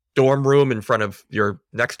dorm room in front of your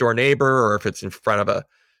next door neighbor, or if it's in front of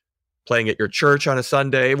playing at your church on a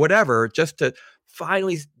Sunday, whatever, just to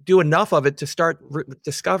finally do enough of it to start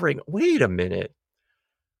discovering, wait a minute,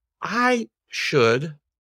 I should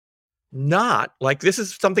not, like, this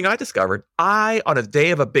is something I discovered. On a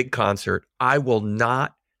day of a big concert, I will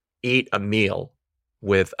not eat a meal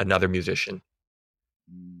with another musician.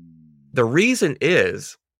 The reason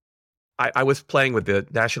is, I was playing with the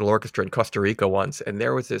National Orchestra in Costa Rica once, and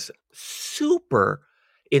there was this super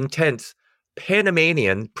intense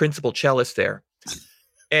Panamanian principal cellist there.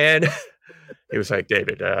 And he was like,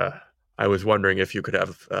 David, I was wondering if you could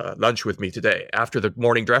have lunch with me today after the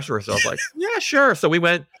morning dress rehearsal. I was like, yeah, sure. So we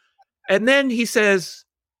went. And then he says,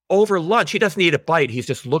 over lunch, he doesn't eat a bite. He's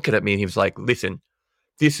just looking at me and he was like, listen,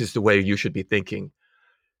 this is the way you should be thinking.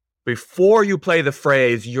 Before you play the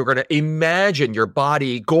phrase, you're going to imagine your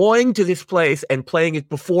body going to this place and playing it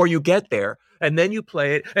before you get there. And then you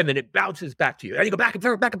play it, and then it bounces back to you. And you go back and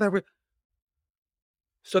forth, back and forth.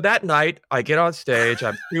 So that night, I get on stage,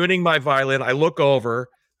 I'm tuning my violin, I look over,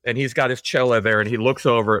 and he's got his cello there, and he looks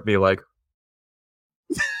over at me like,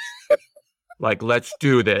 let's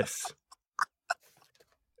do this.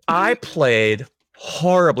 I played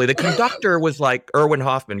horribly. The conductor was like Erwin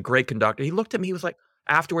Hoffman, great conductor. He looked at me, he was like,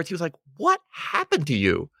 afterwards, he was like, what happened to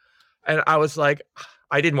you? And I was like,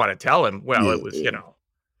 I didn't want to tell him. Well, it was, you know,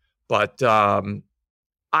 but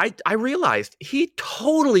I realized he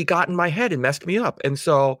totally got in my head and messed me up. And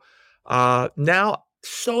so now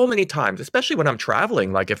so many times, especially when I'm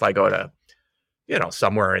traveling, like if I go to, you know,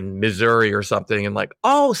 somewhere in Missouri or something, and like,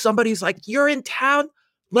 oh, somebody's like, you're in town,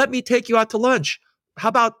 let me take you out to lunch. How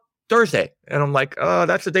about Thursday? And I'm like, oh,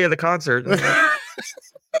 that's the day of the concert.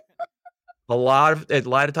 A lot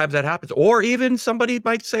of times that happens. Or even somebody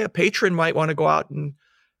might say, a patron might want to go out and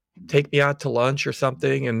take me out to lunch or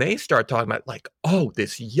something. And they start talking about like, oh,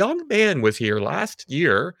 this young man was here last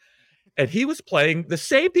year and he was playing the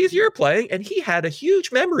same piece you're playing. And he had a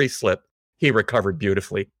huge memory slip. He recovered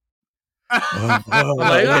beautifully.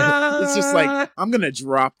 It's just like, I'm gonna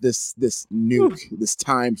drop this nuke, this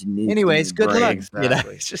timed nuke. Anyways, good luck. Exactly. You know,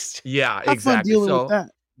 it's just Yeah, Have fun exactly. dealing So, with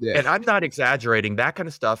that. Yeah. and I'm not exaggerating. That kind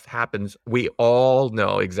of stuff happens. We all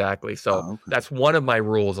know exactly. So okay. that's one of my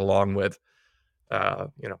rules, along with,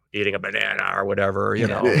 eating a banana or whatever,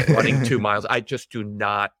 running 2 miles. I just do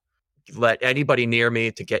not let anybody near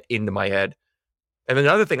me to get into my head. And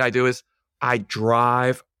another thing I do is I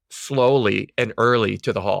drive slowly and early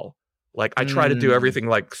to the hall. Like I try to do everything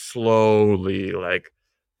like slowly, like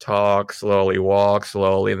talk slowly, walk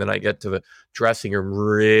slowly. And then I get to the dressing room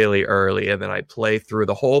really early. And then I play through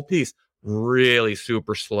the whole piece really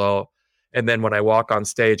super slow. And then when I walk on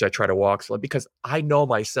stage, I try to walk slow because I know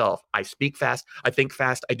myself. I speak fast. I think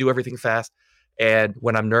fast. I do everything fast. And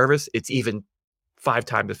when I'm nervous, it's even 5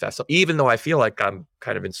 times as fast. So even though I feel like I'm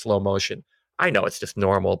kind of in slow motion, I know it's just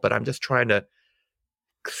normal, but I'm just trying to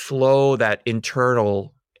slow that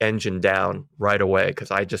internal engine down right away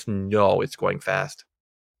because I just know it's going fast.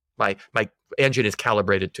 My engine is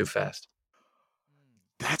calibrated too fast.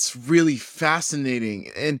 That's really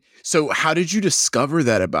fascinating. And so how did you discover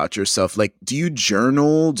that about yourself? Like, do you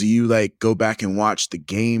journal? Do you like go back and watch the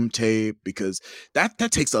game tape? Because that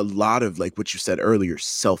takes a lot of, like what you said earlier,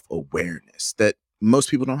 self-awareness that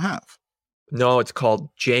most people don't have. No, it's called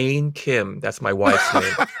Jane Kim. That's my wife's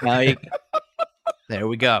name. There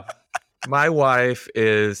we go. My wife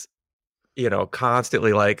is,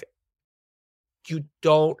 constantly like, you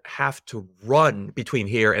don't have to run between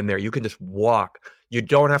here and there. You can just walk. You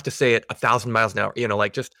don't have to say it 1,000 miles an hour.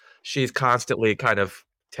 She's constantly kind of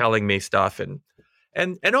telling me stuff.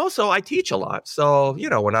 And also I teach a lot. So,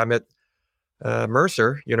 when I'm at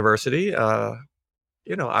Mercer University,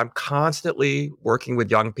 I'm constantly working with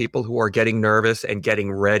young people who are getting nervous and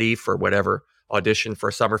getting ready for whatever audition for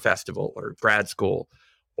a summer festival or grad school,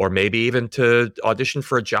 or maybe even to audition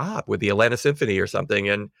for a job with the Atlanta Symphony or something.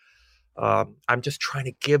 And I'm just trying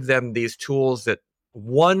to give them these tools that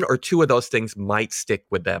 1 or 2 of those things might stick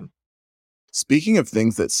with them. Speaking of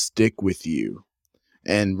things that stick with you,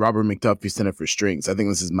 and Robert McDuffie Center for Strings, I think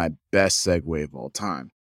this is my best segue of all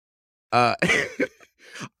time. I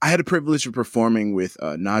had the privilege of performing with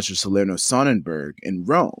Nadja Salerno-Sonnenberg in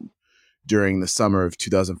Rome during the summer of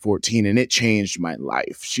 2014, and it changed my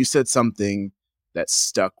life. She said something that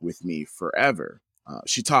stuck with me forever.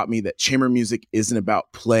 She taught me that chamber music isn't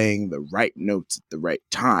about playing the right notes at the right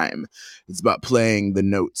time. It's about playing the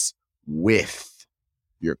notes with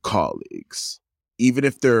your colleagues. Even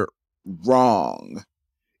if they're wrong,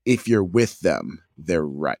 if you're with them, they're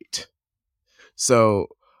right. So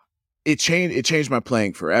it changed my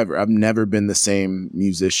playing forever. I've never been the same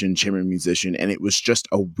chamber musician, and it was just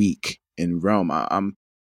a week in Rome. I'm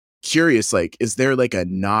curious, like, is there like a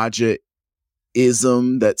Nadja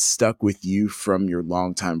ism that stuck with you from your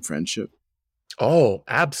longtime friendship? Oh,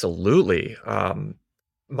 absolutely.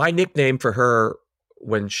 My nickname for her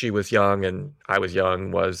when she was young and I was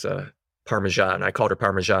young was Parmesan. I called her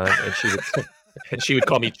Parmesan, and she would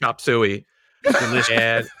call me Chop Suey.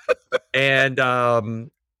 And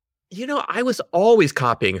I was always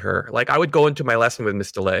copying her. Like I would go into my lesson with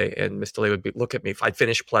Miss DeLay, and Miss DeLay would look at me if I'd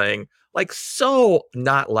finished playing, like so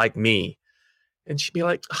not like me, and she'd be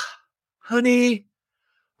like, honey,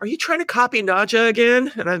 are you trying to copy Nadja again?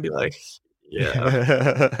 And I'd be like,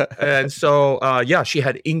 yeah. And so, she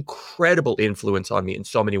had incredible influence on me in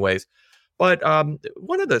so many ways. But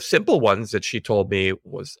one of the simple ones that she told me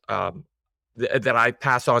was that I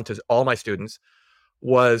pass on to all my students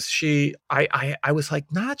was I was like,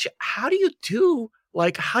 Nadja, how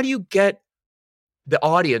do you get the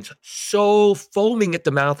audience so foaming at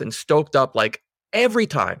the mouth and stoked up like every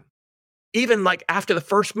time? Even like after the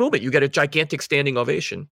first movement, you get a gigantic standing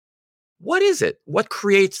ovation. What is it? What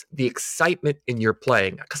creates the excitement in your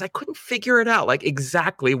playing? Because I couldn't figure it out, like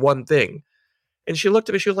exactly one thing. And she looked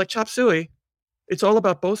at me, she was like, Chop Suey, it's all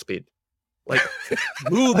about bow speed. Like,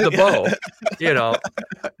 move the bow,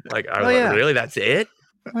 Like, I was like, really? That's it?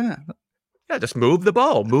 Yeah, just move the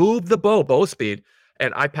bow, bow speed.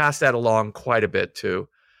 And I passed that along quite a bit to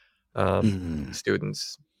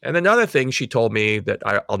students. And another thing she told me that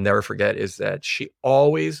I'll never forget is that she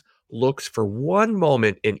always looks for one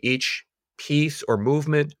moment in each piece or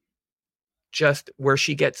movement just where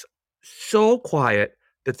she gets so quiet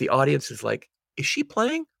that the audience is like, is she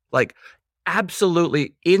playing? Like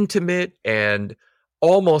absolutely intimate and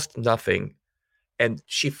almost nothing. And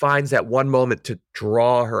she finds that one moment to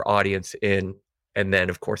draw her audience in. And then,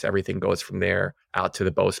 of course, everything goes from there out to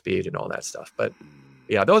the bow speed and all that stuff. But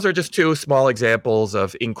yeah, those are just two small examples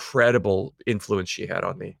of incredible influence she had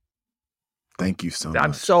on me. Thank you so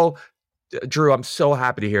I'm much. Drew, I'm so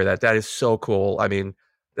happy to hear that. That is so cool. I mean,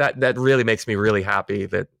 that really makes me really happy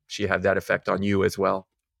that she had that effect on you as well.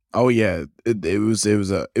 Oh yeah, it was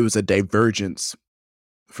a divergence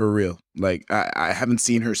for real. Like I haven't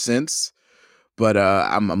seen her since, but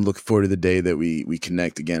I'm looking forward to the day that we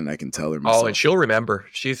connect again and I can tell her myself. Oh, and she'll remember.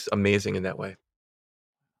 She's amazing in that way.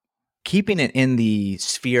 Keeping it in the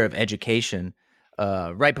sphere of education,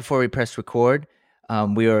 right before we pressed record,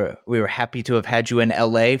 we were happy to have had you in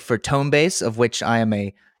LA for Tonebase, of which I am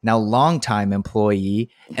a now longtime employee.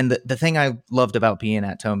 And the thing I loved about being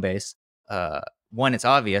at Tonebase, one, it's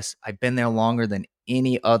obvious I've been there longer than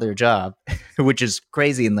any other job, which is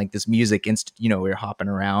crazy. In like this music we're hopping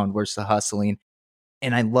around, we're still hustling,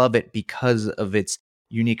 and I love it because of its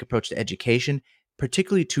unique approach to education,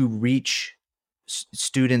 particularly to reach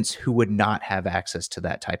students who would not have access to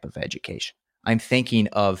that type of education. I'm thinking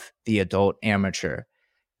of the adult amateur,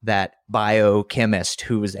 that biochemist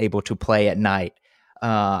who was able to play at night.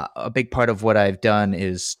 A big part of what I've done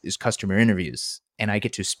is customer interviews, and I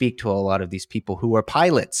get to speak to a lot of these people who are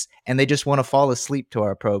pilots, and they just want to fall asleep to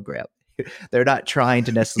our program. They're not trying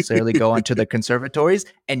to necessarily go onto the conservatories,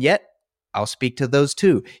 and yet I'll speak to those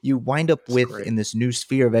too. You wind up with, in this new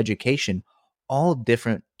sphere of education, all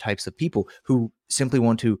different types of people who simply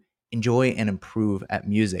want to enjoy and improve at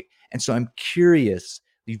music. And so I'm curious,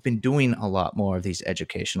 you've been doing a lot more of these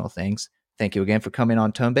educational things. Thank you again for coming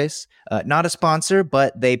on Tonebase. Not a sponsor,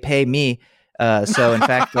 but they pay me. So in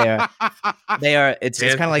fact, they are. It's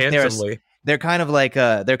kind of like they're kind of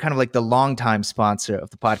like the longtime sponsor of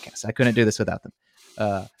the podcast. I couldn't do this without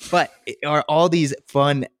them. But are all these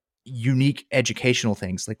fun, unique educational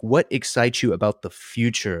things, like what excites you about the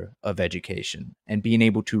future of education and being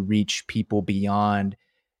able to reach people beyond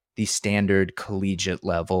the standard collegiate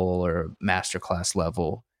level or masterclass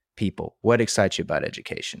level people? What excites you about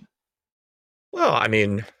education? Well, I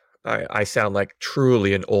mean, I sound like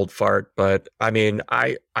truly an old fart, but I mean,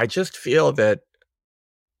 I just feel that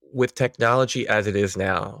with technology as it is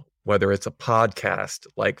now, whether it's a podcast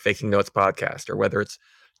like Faking Notes podcast, or whether it's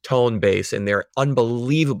Tonebase and their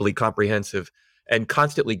unbelievably comprehensive and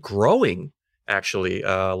constantly growing, actually,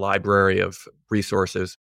 library of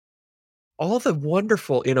resources, all the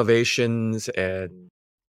wonderful innovations and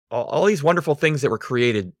all these wonderful things that were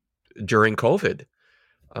created during COVID,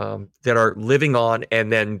 that are living on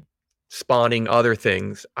and then spawning other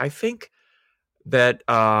things. I think that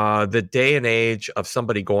the day and age of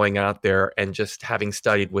somebody going out there and just having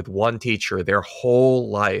studied with one teacher their whole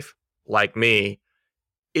life, like me,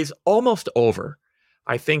 is almost over.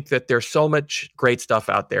 I think that there's so much great stuff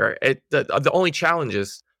out there. The only challenge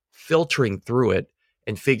is filtering through it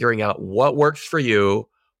and figuring out what works for you,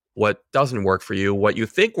 what doesn't work for you, what you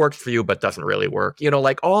think works for you but doesn't really work.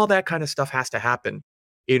 Like all that kind of stuff has to happen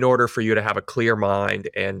in order for you to have a clear mind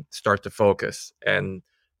and start to focus and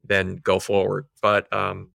then go forward. But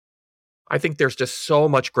I think there's just so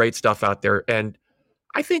much great stuff out there. And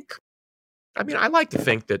I like to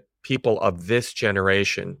think that people of this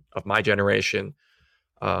generation, of my generation,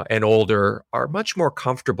 and older, are much more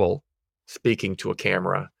comfortable speaking to a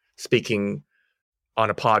camera, speaking on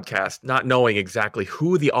a podcast, not knowing exactly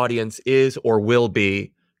who the audience is or will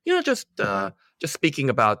be, just speaking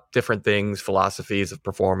about different things, philosophies of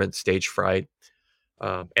performance, stage fright,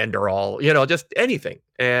 Enderall, just anything.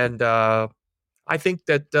 And I think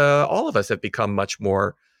that all of us have become much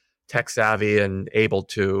more tech savvy and able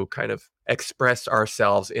to kind of express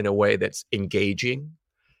ourselves in a way that's engaging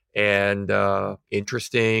and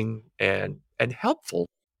interesting and helpful,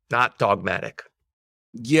 not dogmatic.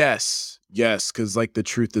 Yes, because like the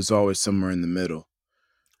truth is always somewhere in the middle,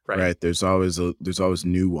 right? There's always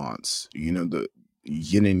nuance. The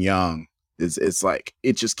yin and yang. It's like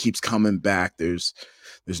it just keeps coming back. There's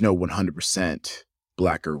no 100%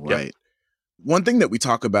 black or white. Yep. One thing that we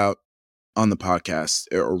talk about on the podcast,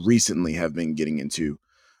 or recently have been getting into,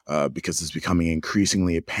 because it's becoming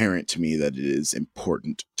increasingly apparent to me that it is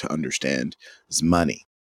important to understand, is money,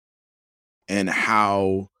 and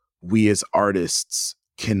how we as artists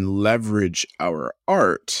can leverage our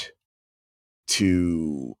art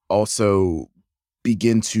to also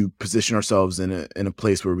begin to position ourselves in a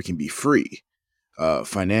place where we can be free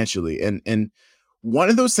financially. And one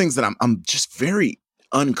of those things that I'm just very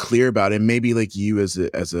unclear about, and maybe like you as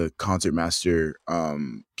a concert master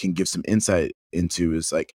can give some insight into,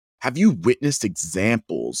 is like, have you witnessed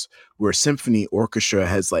examples where a symphony orchestra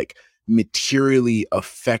has like materially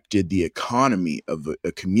affected the economy of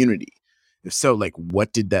a community? If so, like,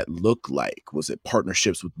 what did that look like? Was it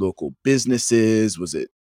partnerships with local businesses? Was it,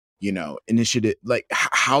 initiative? Like,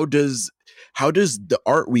 how does the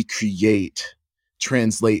art we create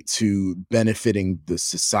translate to benefiting the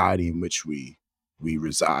society in which we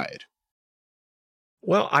reside?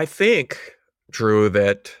 Well, I think, Drew,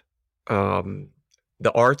 that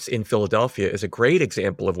the arts in Philadelphia is a great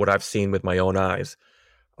example of what I've seen with my own eyes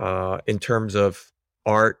in terms of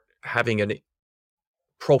art having a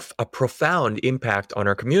profound impact on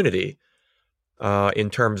our community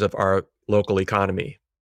in terms of our local economy.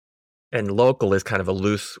 And local is kind of a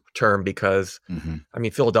loose term because, I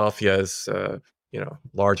mean, Philadelphia is,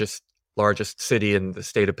 largest city in the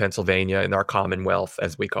state of Pennsylvania, in our Commonwealth,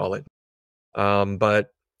 as we call it. But,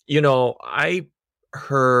 I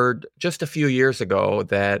heard just a few years ago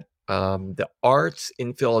that the arts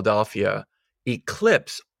in Philadelphia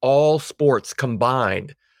eclipse all sports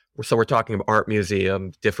combined. So we're talking about art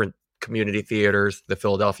museum, different community theaters, the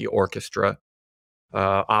Philadelphia Orchestra,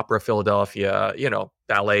 Opera Philadelphia,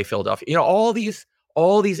 Ballet Philadelphia, all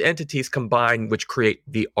these entities combined, which create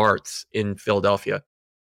the arts in Philadelphia,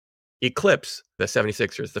 eclipse the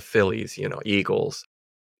 76ers, the Phillies, Eagles,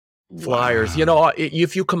 Flyers,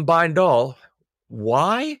 if you combined all.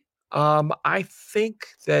 Why? I think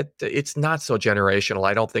that it's not so generational.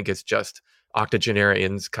 I don't think it's just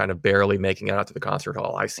octogenarians kind of barely making it out to the concert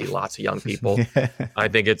hall. I see lots of young people. I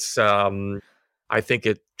think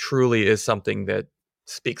it truly is something that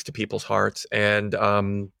speaks to people's hearts, and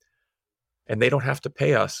they don't have to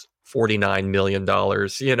pay us $49 million,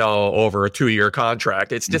 over a 2-year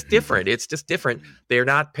contract. It's just different. It's just different. They're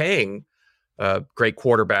not paying a great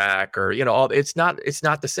quarterback or, it's not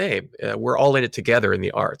the same. We're all in it together in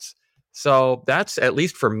the arts. So that's, at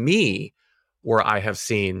least for me, where I have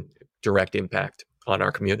seen direct impact on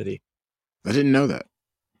our community. I didn't know that.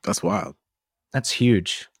 That's wild. That's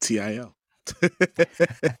huge. TIL.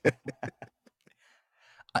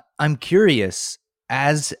 I'm curious,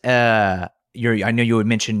 as I know you had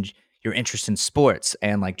mentioned your interest in sports,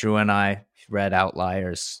 and like Drew and I read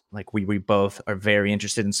Outliers. Like we both are very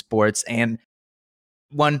interested in sports, and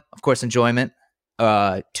one, of course, enjoyment.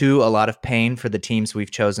 2, a lot of pain for the teams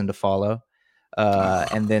we've chosen to follow.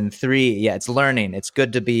 And then 3, yeah, it's learning. It's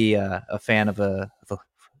good to be a fan of a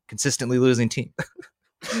consistently losing team,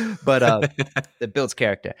 but that builds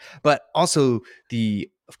character. But also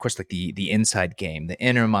of course, like the inside game, the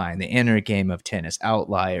inner mind, the inner game of tennis,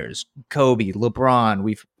 Outliers, Kobe, LeBron.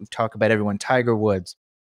 We've talked about everyone, Tiger Woods.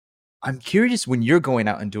 I'm curious, when you're going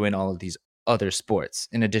out and doing all of these other sports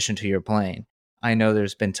in addition to your playing. I know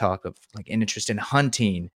there's been talk of like an interest in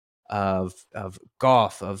hunting, of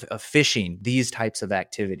golf, of fishing, these types of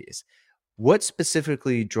activities. What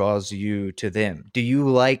specifically draws you to them? Do you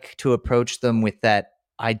like to approach them with that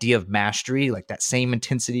idea of mastery, like that same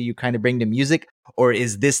intensity you kind of bring to music? Or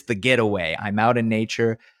is this the getaway? I'm out in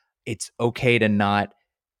nature. It's okay to not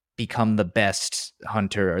become the best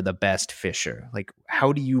hunter or the best fisher. Like,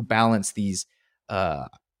 how do you balance these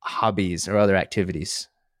hobbies or other activities?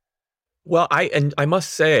 Well, I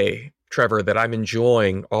must say, Trevor, that I'm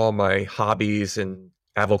enjoying all my hobbies and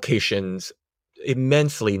avocations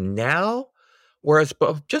immensely now. Whereas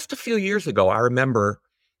just a few years ago, I remember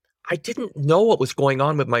I didn't know what was going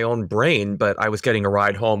on with my own brain, but I was getting a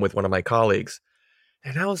ride home with one of my colleagues.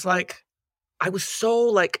 And I was so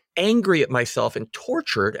like angry at myself and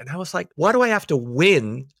tortured. And I was like, why do I have to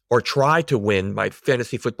win or try to win my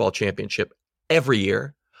fantasy football championship every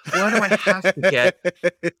year? Why do I have to get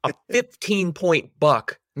a 15-point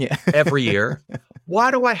buck every year? Why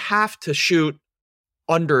do I have to shoot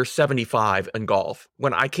under 75 in golf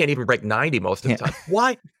when I can't even break 90 most of the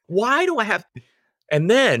time? Why do I have? And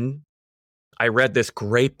then I read this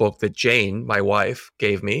great book that Jane, my wife,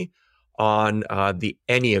 gave me on the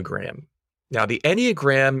Enneagram. Now, the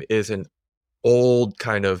Enneagram is an old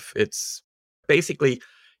kind of, it's basically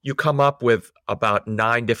you come up with about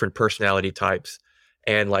 9 different personality types.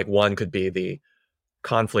 And like one could be the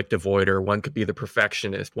conflict avoider, one could be the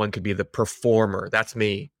perfectionist, one could be the performer. That's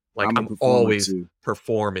me. Like I'm always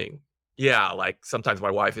performing. Yeah, like sometimes my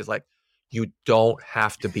wife is like, you don't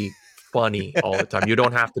have to be funny all the time. You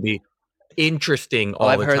don't have to be interesting all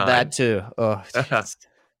the time. I've heard that too. Oh,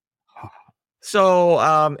 so,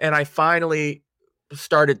 and I finally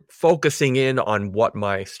started focusing in on what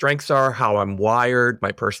my strengths are, how I'm wired,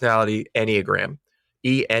 my personality, Enneagram,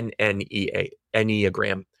 ENNEA.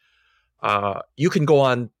 Enneagram. You can go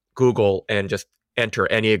on Google and just enter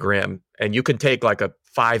Enneagram, and you can take like a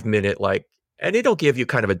 5-minute and it'll give you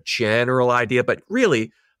kind of a general idea, but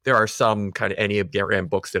really there are some kind of Enneagram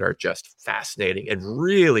books that are just fascinating and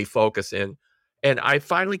really focus in. And I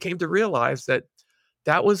finally came to realize that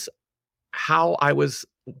that was how I was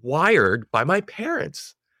wired by my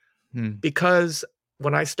parents. Because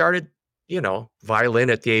when I started, violin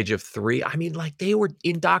at the age of 3, I mean, like, they were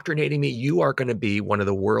indoctrinating me. You are going to be one of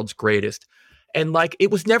the world's greatest. And like,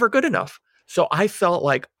 it was never good enough. So I felt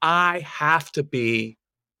like I have to be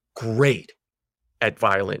great at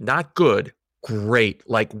violin, not good, great,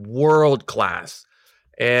 like world class.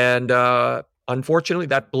 And unfortunately,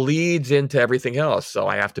 that bleeds into everything else. So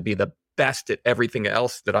I have to be the best at everything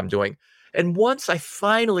else that I'm doing. And once I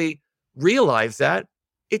finally realized that,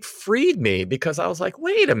 it freed me, because I was like,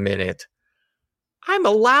 wait a minute, I'm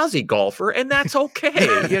a lousy golfer, and that's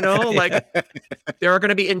okay. Like, there are going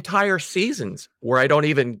to be entire seasons where I don't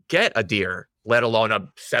even get a deer, let alone a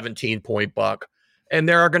 17-point buck. And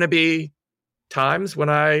there are going to be times when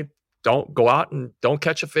I don't go out and don't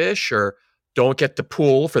catch a fish, or don't get to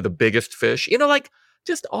pool for the biggest fish, like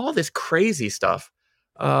just all this crazy stuff.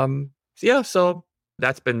 So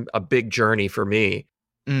that's been a big journey for me.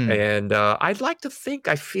 And I'd like to think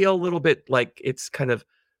I feel a little bit like it's kind of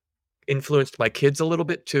influenced my kids a little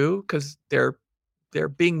bit too, because they're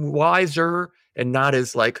being wiser and not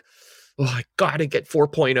as like, oh, I gotta get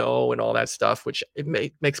 4.0 and all that stuff, which it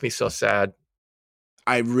makes me so sad.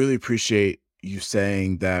 I really appreciate you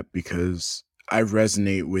saying that, because I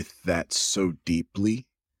resonate with that so deeply.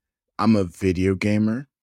 I'm a video gamer.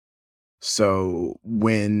 So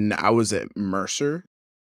when I was at Mercer,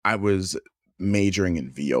 I was majoring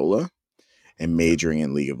in viola and majoring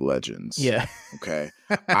in League of Legends. Yeah. Okay.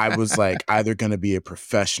 I was like either going to be a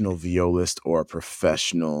professional violist or a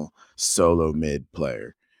professional solo mid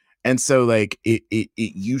player. And so like it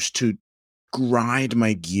used to grind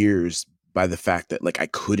my gears by the fact that like I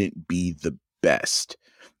couldn't be the best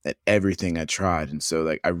at everything I tried. And so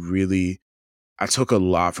like I took a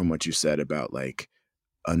lot from what you said about like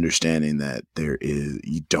understanding that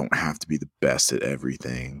you don't have to be the best at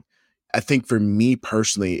everything. I think for me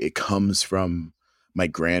personally, it comes from my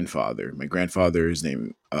grandfather. My grandfather, his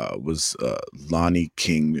name was Lonnie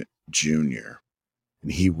King Jr.,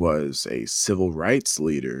 and he was a civil rights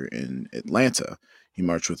leader in Atlanta. He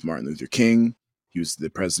marched with Martin Luther King. He was the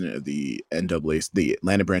president of the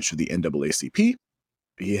Atlanta branch of the NAACP.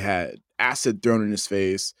 He had acid thrown in his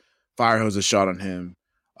face, fire hoses shot on him,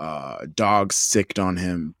 dogs sicked on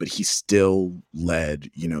him, but he still led,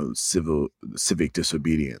 civic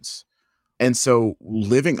disobedience. And so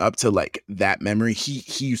living up to like that memory,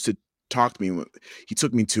 he used to talk to me. He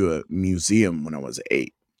took me to a museum when I was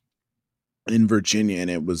 8 in Virginia, and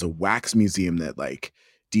it was a wax museum that like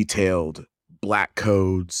detailed black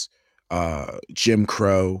codes, Jim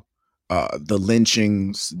Crow, the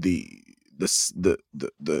lynchings, the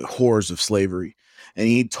horrors of slavery. And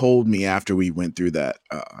he told me after we went through that,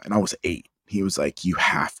 and I was 8, he was like, you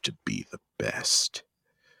have to be the best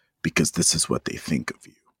because this is what they think of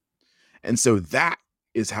you. And so that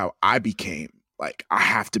is how I became like, I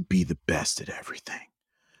have to be the best at everything.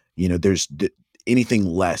 There's anything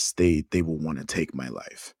less, they will want to take my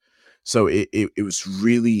life. So it was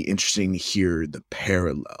really interesting to hear the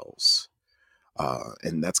parallels.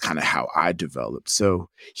 And that's kind of how I developed. So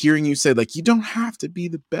hearing you say like, you don't have to be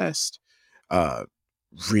the best,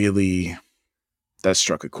 really, that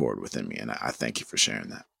struck a chord within me. And I thank you for sharing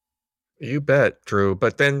that. You bet, Drew.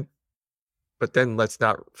 But then let's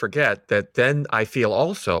not forget that then I feel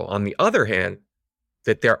also, on the other hand,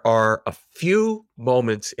 that there are a few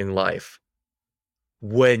moments in life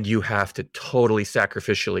when you have to totally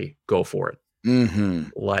sacrificially go for it. Mm-hmm.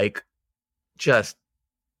 Like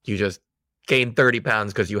you just gained 30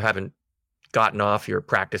 pounds because you haven't gotten off your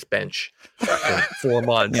practice bench for 4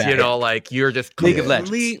 months. Like you're just League of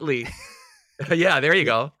completely, yeah, there you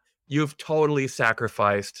go. You've totally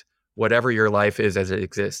sacrificed whatever your life is as it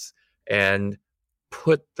exists and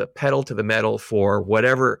put the pedal to the metal for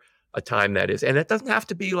whatever a time that is. And it doesn't have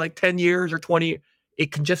to be like 10 years or 20.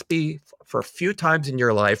 It can just be for a few times in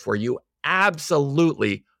your life where you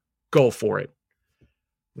absolutely go for it.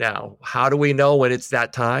 Now, how do we know when it's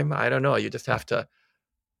that time? I don't know. You just have to,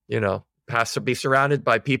 has to be surrounded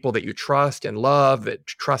by people that you trust and love, that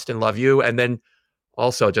trust and love you. And then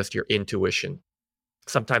also just your intuition.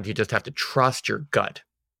 Sometimes you just have to trust your gut.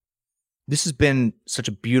 This has been such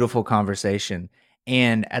a beautiful conversation.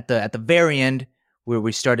 And at the very end, where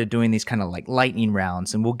we started doing these kind of like lightning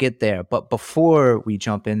rounds, and we'll get there. But before we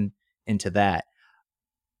jump into that,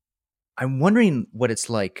 I'm wondering what it's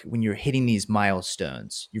like when you're hitting these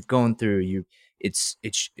milestones. You've gone through it's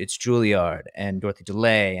Juilliard and Dorothy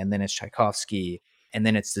DeLay, and then it's Tchaikovsky, and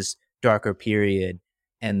then it's this darker period.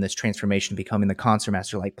 and this transformation becoming the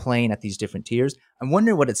concertmaster, like playing at these different tiers. I'm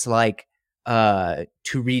wondering what it's like to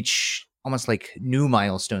reach almost like new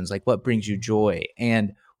milestones, like what brings you joy.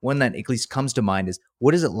 And one that at least comes to mind is,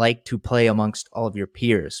 what is it like to play amongst all of your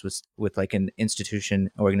peers with like an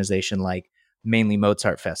organization like mainly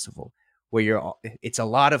Mozart Festival, where it's a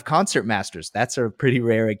lot of concert masters. That's a pretty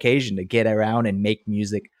rare occasion to get around and make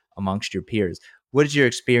music amongst your peers. What is your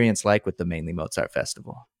experience like with the mainly Mozart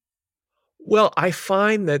Festival? Well, I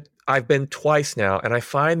find that I've been twice now, and I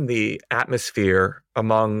find the atmosphere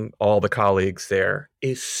among all the colleagues there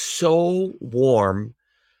is so warm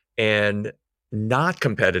and not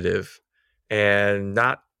competitive, and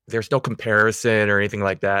there's no comparison or anything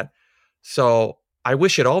like that. So I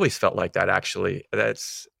wish it always felt like that, actually.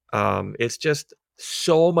 It's just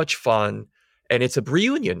so much fun, and it's a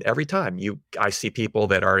reunion every time. I see people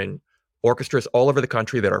that are in orchestras all over the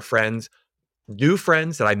country that are friends, new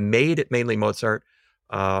friends that I made at Mainly Mozart,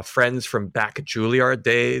 friends from back at Juilliard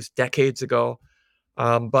days, decades ago.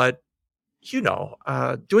 But,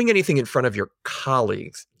 doing anything in front of your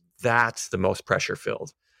colleagues, that's the most pressure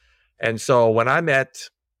filled. And so when I'm at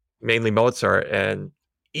Mainly Mozart, and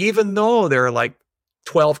even though there are like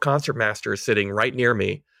 12 concertmasters sitting right near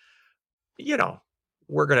me,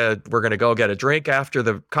 we're gonna go get a drink after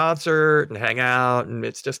the concert and hang out, and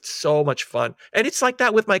it's just so much fun. And it's like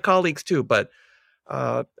that with my colleagues too. But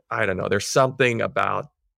I don't know. There's something about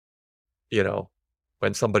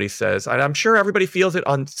when somebody says, and I'm sure everybody feels it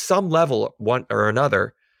on some level, one or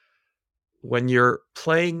another, when you're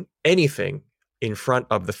playing anything in front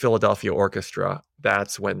of the Philadelphia Orchestra.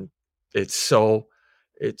 That's when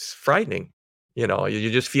it's frightening. You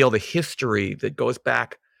just feel the history that goes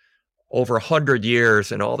back over 100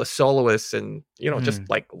 years, and all the soloists, and just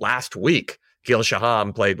like last week Gil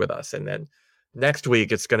Shaham played with us, and then next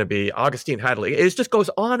week it's going to be Augustine Hadley. It just goes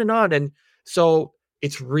on, and so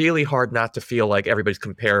it's really hard not to feel like everybody's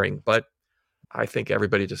comparing. But I think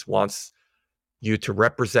everybody just wants you to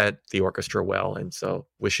represent the orchestra well, and so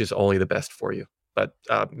wishes only the best for you. But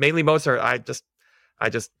mainly Mozart, I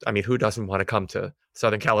mean, who doesn't want to come to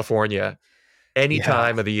Southern California any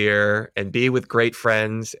time of the year and be with great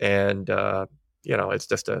friends? And, it's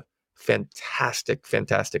just a fantastic,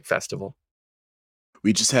 fantastic festival.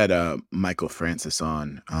 We just had Michael Francis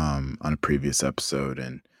on a previous episode,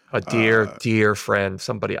 and a dear friend,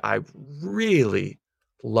 somebody I really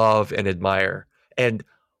love and admire. And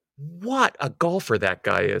what a golfer that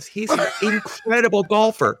guy is. He's an incredible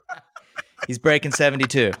golfer. He's breaking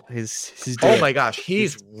 72. He's oh my gosh,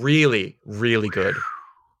 he's really, really good.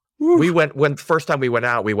 When first time we went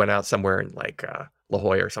out somewhere in like La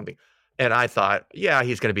Jolla or something. And I thought,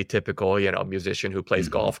 he's going to be typical, musician who plays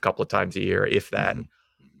golf a couple of times a year, if that.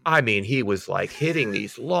 I mean, he was like hitting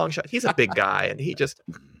these long shots. He's a big guy, and he just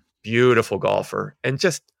beautiful golfer, and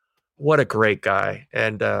just what a great guy.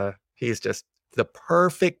 And he's just the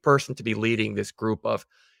perfect person to be leading this group of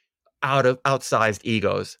outsized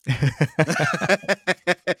egos.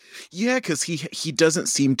 Yeah, because he doesn't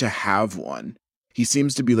seem to have one. He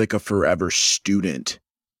seems to be like a forever student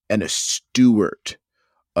and a steward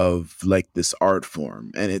of like this art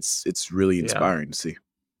form, and it's really inspiring to see.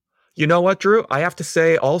 You know what, Drew? I have to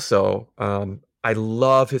say also, I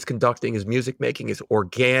love his conducting. His music making is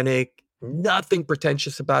organic, nothing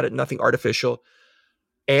pretentious about it, nothing artificial.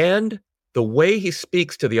 And the way he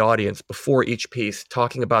speaks to the audience before each piece,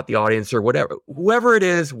 talking about the audience or whoever it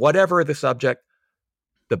is, whatever the subject,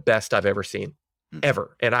 the best I've ever seen,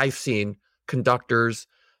 ever. And I've seen conductors,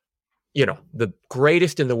 the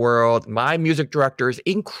greatest in the world. My music director is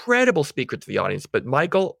incredible speaker to the audience, but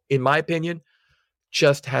Michael, in my opinion,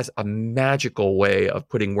 just has a magical way of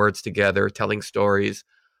putting words together, telling stories.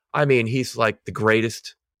 I mean, he's like the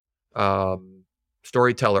greatest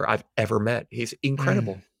storyteller I've ever met. He's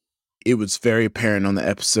incredible. It was very apparent on the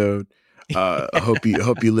episode. I hope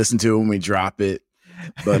you listen to it when we drop it.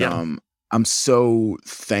 But I'm so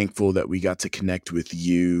thankful that we got to connect with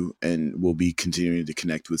you, and we'll be continuing to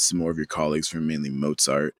connect with some more of your colleagues from Mainly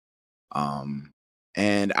Mozart.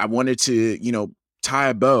 And I wanted to, tie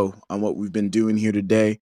a bow on what we've been doing here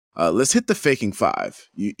today. Let's hit the faking five.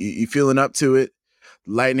 You feeling up to it?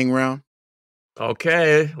 Lightning round.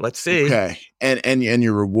 Okay, let's see. Okay, and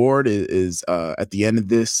your reward is at the end of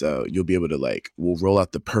this. You'll be able to we'll roll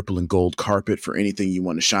out the purple and gold carpet for anything you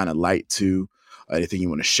want to shine a light to, anything you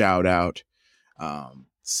want to shout out.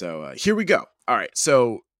 So here we go. All right.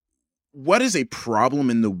 So, what is a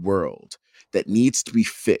problem in the world that needs to be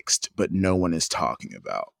fixed but no one is talking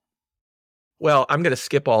about? Well, I'm going to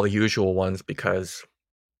skip all the usual ones because,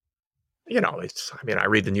 I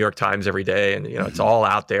read the New York Times every day, and, it's all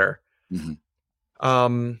out there. Mm-hmm.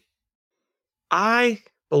 I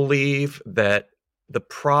believe that the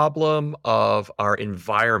problem of our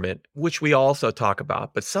environment, which we also talk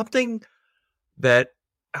about, but something that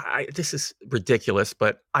this is ridiculous,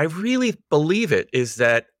 but I really believe it, is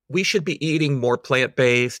that we should be eating more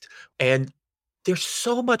plant-based, and there's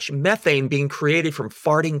so much methane being created from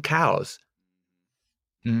farting cows.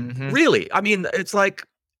 Mhm. Really, I mean, it's like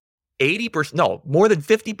 80%, no, more than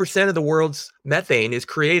 50% of the world's methane is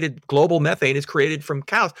created, global methane is created from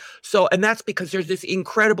cows. So, and that's because there's this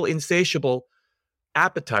incredible, insatiable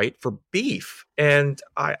appetite for beef. And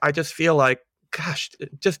I just feel like, gosh,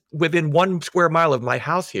 just within 1 square mile of my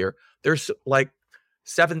house here, there's like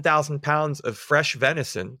 7,000 pounds of fresh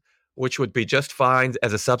venison, which would be just fine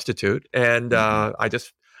as a substitute. And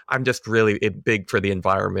I'm just really big for the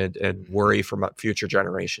environment and worry for my future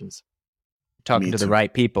generations. Talking Me to the too.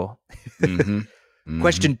 right people.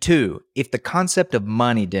 Question 2. If the concept of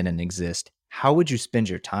money didn't exist, how would you spend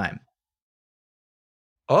your time?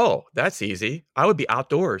 Oh, that's easy. I would be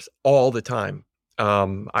outdoors all the time.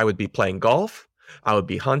 I would be playing golf. I would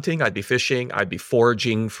be hunting. I'd be fishing. I'd be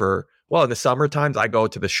foraging for, well, in the summer times, I go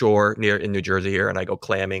to the shore near in New Jersey here and I go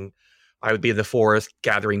clamming. I would be in the forest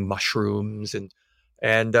gathering mushrooms and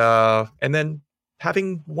then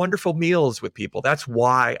having wonderful meals with people. That's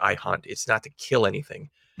why I hunt. It's not to kill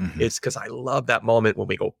anything. It's because I love that moment when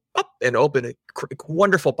we go up and open a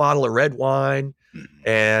wonderful bottle of red wine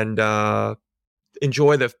and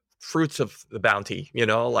enjoy the fruits of the bounty,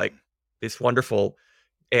 like this wonderful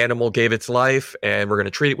animal gave its life and we're going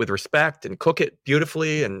to treat it with respect and cook it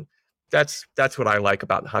beautifully. And that's what I like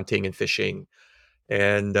about hunting and fishing,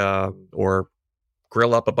 and or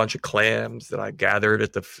grill up a bunch of clams that I gathered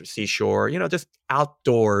at the seashore, just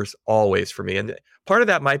outdoors always for me. And part of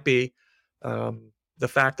that might be the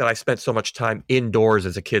fact that I spent so much time indoors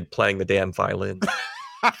as a kid playing the damn violin.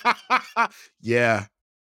 Yeah.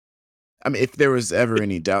 I mean, if there was ever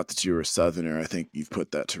any doubt that you were a Southerner, I think you've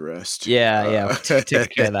put that to rest. Yeah, take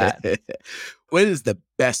care of that. What is the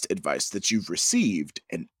best advice that you've received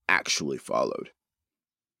and actually followed?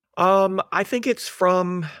 I think it's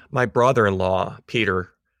from my brother-in-law,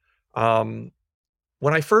 Peter. When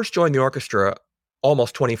I first joined the orchestra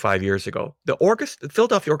almost 25 years ago, the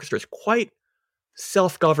Philadelphia Orchestra is quite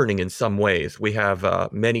self-governing in some ways. We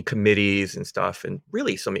have many committees and stuff, and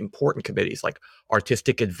really some important committees like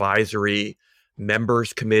artistic advisory,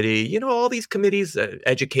 members committee, all these committees,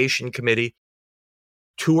 education committee,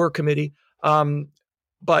 tour committee.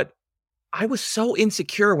 But I was so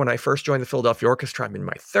insecure when I first joined the Philadelphia Orchestra. I'm in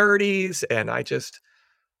my 30s and I just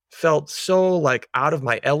felt so like out of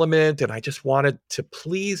my element and I just wanted to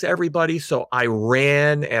please everybody. So I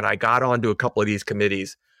ran and I got onto a couple of these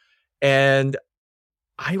committees. And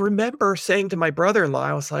I remember saying to my brother-in-law,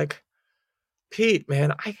 I was like, Pete,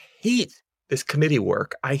 man, I hate this committee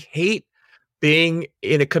work. I hate being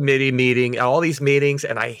in a committee meeting, all these meetings,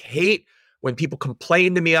 and I hate when people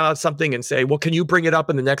complain to me about something and say, well, can you bring it up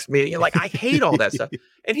in the next meeting? Like, I hate all that stuff.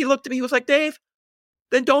 And he looked at me, he was like, Dave,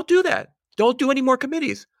 then don't do that. Don't do any more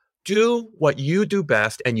committees. Do what you do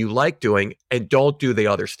best and you like doing, and don't do the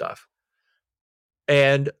other stuff.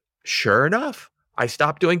 And sure enough, I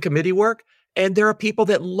stopped doing committee work. And there are people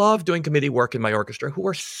that love doing committee work in my orchestra who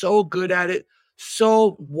are so good at it,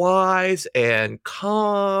 so wise and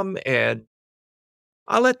calm, and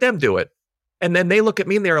I let them do it. And then they look at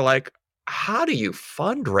me and they're like, how do you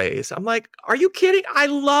fundraise? I'm like, are you kidding? I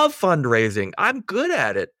love fundraising. I'm good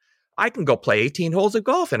at it. I can go play 18 holes of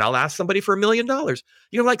golf and I'll ask somebody for $1 million.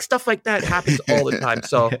 Like stuff like that happens all the time.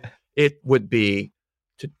 So it would be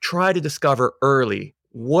to try to discover early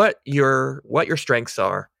what your strengths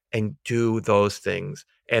are and do those things.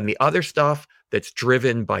 And the other stuff that's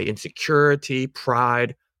driven by insecurity,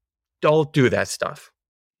 pride, don't do that stuff.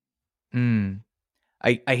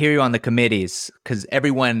 I hear you on the committees, because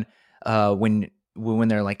everyone, when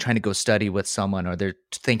they're like trying to go study with someone or they're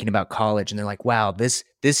thinking about college and they're like, wow, this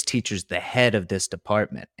teacher's the head of this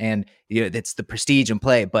department and it's the prestige and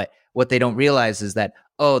play. But what they don't realize is that,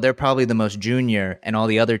 oh, they're probably the most junior and all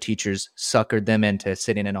the other teachers suckered them into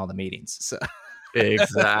sitting in all the meetings. So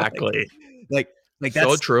exactly. like that's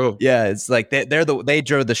so true. Yeah, it's like they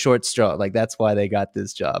drove the short straw. Like that's why they got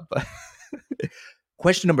this job.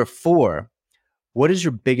 Question number 4. What is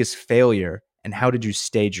your biggest failure and how did you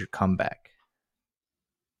stage your comeback?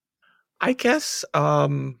 I guess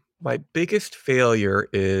my biggest failure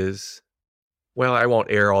is, well, I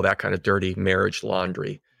won't air all that kind of dirty marriage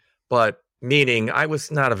laundry, but meaning I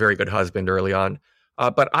was not a very good husband early on.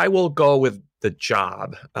 But I will go with the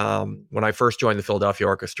job. When I first joined the Philadelphia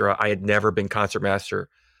Orchestra, I had never been concertmaster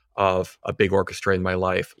of a big orchestra in my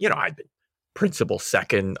life. I'd been principal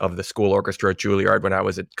second of the school orchestra at Juilliard when I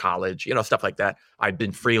was at college, stuff like that. I'd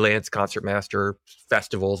been freelance concertmaster,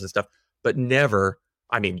 festivals and stuff, but never,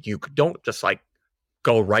 you don't just like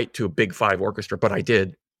go right to a Big Five orchestra, but I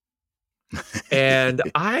did. And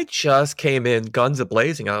I just came in guns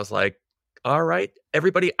a-blazing. I was like, all right,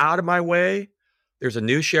 everybody out of my way. There's a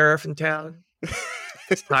new sheriff in town.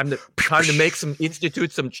 It's time to make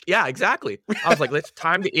yeah, exactly. I was like, it's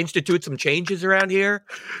time to institute some changes around here.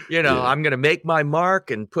 I'm going to make my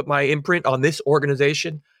mark and put my imprint on this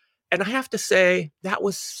organization. And I have to say, that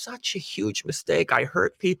was such a huge mistake. I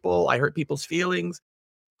hurt people. I hurt people's feelings.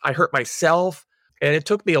 I hurt myself. And it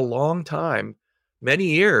took me a long time, many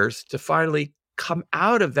years, to finally come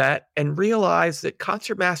out of that and realize that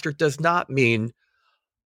concertmaster does not mean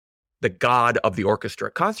the god of the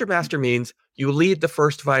orchestra. Concertmaster means you lead the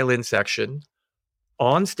first violin section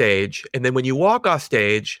on stage, and then when you walk off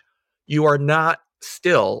stage, you are not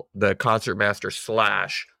still the concertmaster /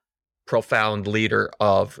 profound leader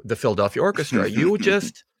of the Philadelphia Orchestra. You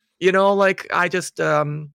just, it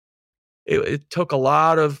took a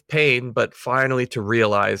lot of pain, but finally to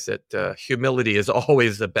realize that humility is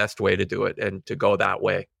always the best way to do it, and to go that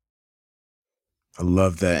way. I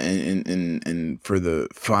love that. And for the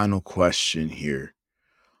final question here,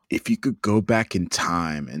 if you could go back in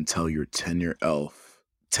time and tell your 10-year-old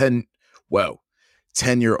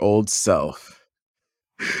self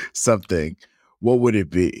something, what would it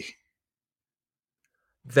be?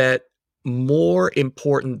 That more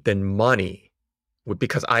important than money,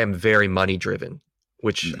 because I am very money driven,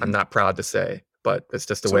 which I'm not proud to say, but it's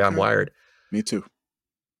just the way I'm wired. Me too.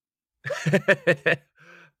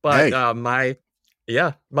 But my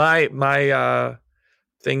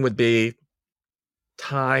thing would be,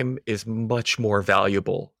 time is much more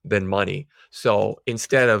valuable than money. So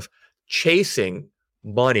instead of chasing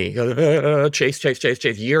money, chase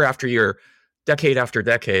year after year, decade after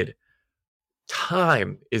decade,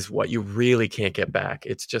 time is what you really can't get back.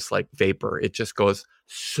 It's just like vapor. It just goes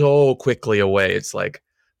so quickly away. It's like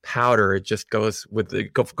powder. It just goes with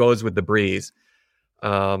the breeze.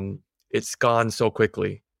 It's gone so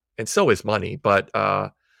quickly. And so is money. But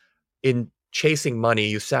in chasing money,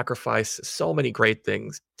 you sacrifice so many great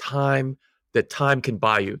things. Time can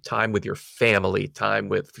buy you. Time with your family. Time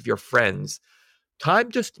with your friends.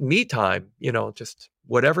 Time, just me time. Just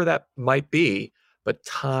whatever that might be. But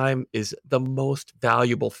time is the most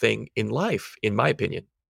valuable thing in life, in my opinion.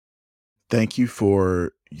 Thank you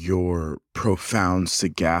for your profound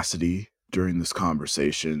sagacity during this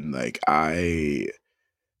conversation. Like, I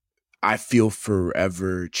feel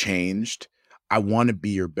forever changed. I want to be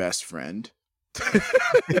your best friend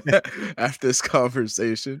after this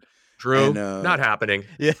conversation. Drew, And, not happening.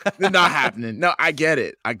 Yeah. Not happening. No, I get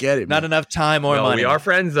it. Not man. enough time or money. We are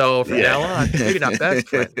friends though from now on. Maybe not best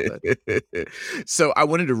friends. But. So we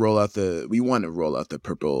want to roll out the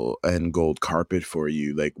purple and gold carpet for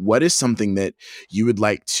you. Like, what is something that you would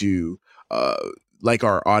like to like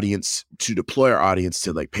our audience to deploy our audience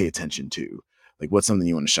to like pay attention to? Like, what's something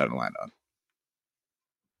you want to shine a light on?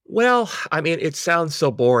 Well, it sounds so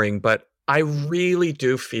boring, but I really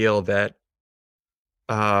do feel that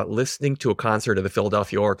listening to a concert of the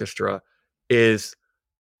Philadelphia Orchestra is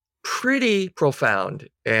pretty profound.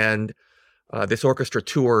 And this orchestra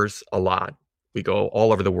tours a lot. We go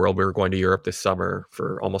all over the world. We were going to Europe this summer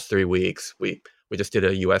for almost 3 weeks. We just did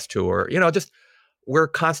a US tour. We're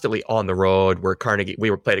constantly on the road. We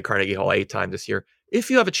were played at Carnegie Hall 8 times this year. If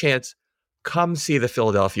you have a chance, come see the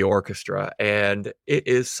Philadelphia Orchestra. And it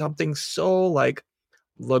is something so like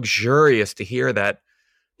luxurious to hear that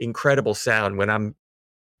incredible sound when I'm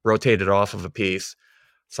rotated off of a piece.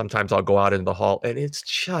 Sometimes I'll go out into the hall and it's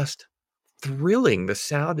just thrilling. The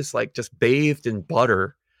sound is like just bathed in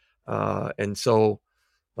butter. And so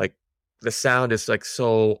like the sound is like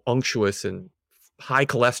so unctuous and high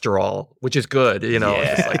cholesterol, which is good.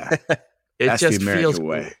 It's like, it That's just the American feels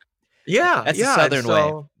way. Yeah. That's the Southern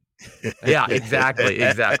way. Yeah, exactly.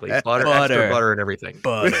 Butter, extra butter and everything.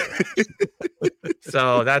 Butter.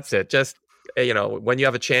 So that's it. Just, when you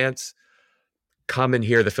have a chance, come and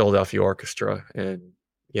hear the Philadelphia Orchestra. And,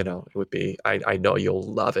 it would be, I know you'll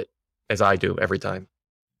love it as I do every time.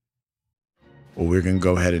 Well, we're going to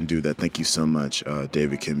go ahead and do that. Thank you so much,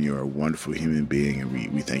 David Kim. You're a wonderful human being, and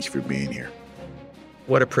we thank you for being here.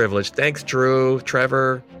 What a privilege. Thanks, Drew,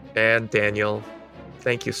 Trevor, and Daniel.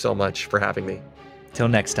 Thank you so much for having me. Till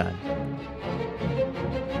next time.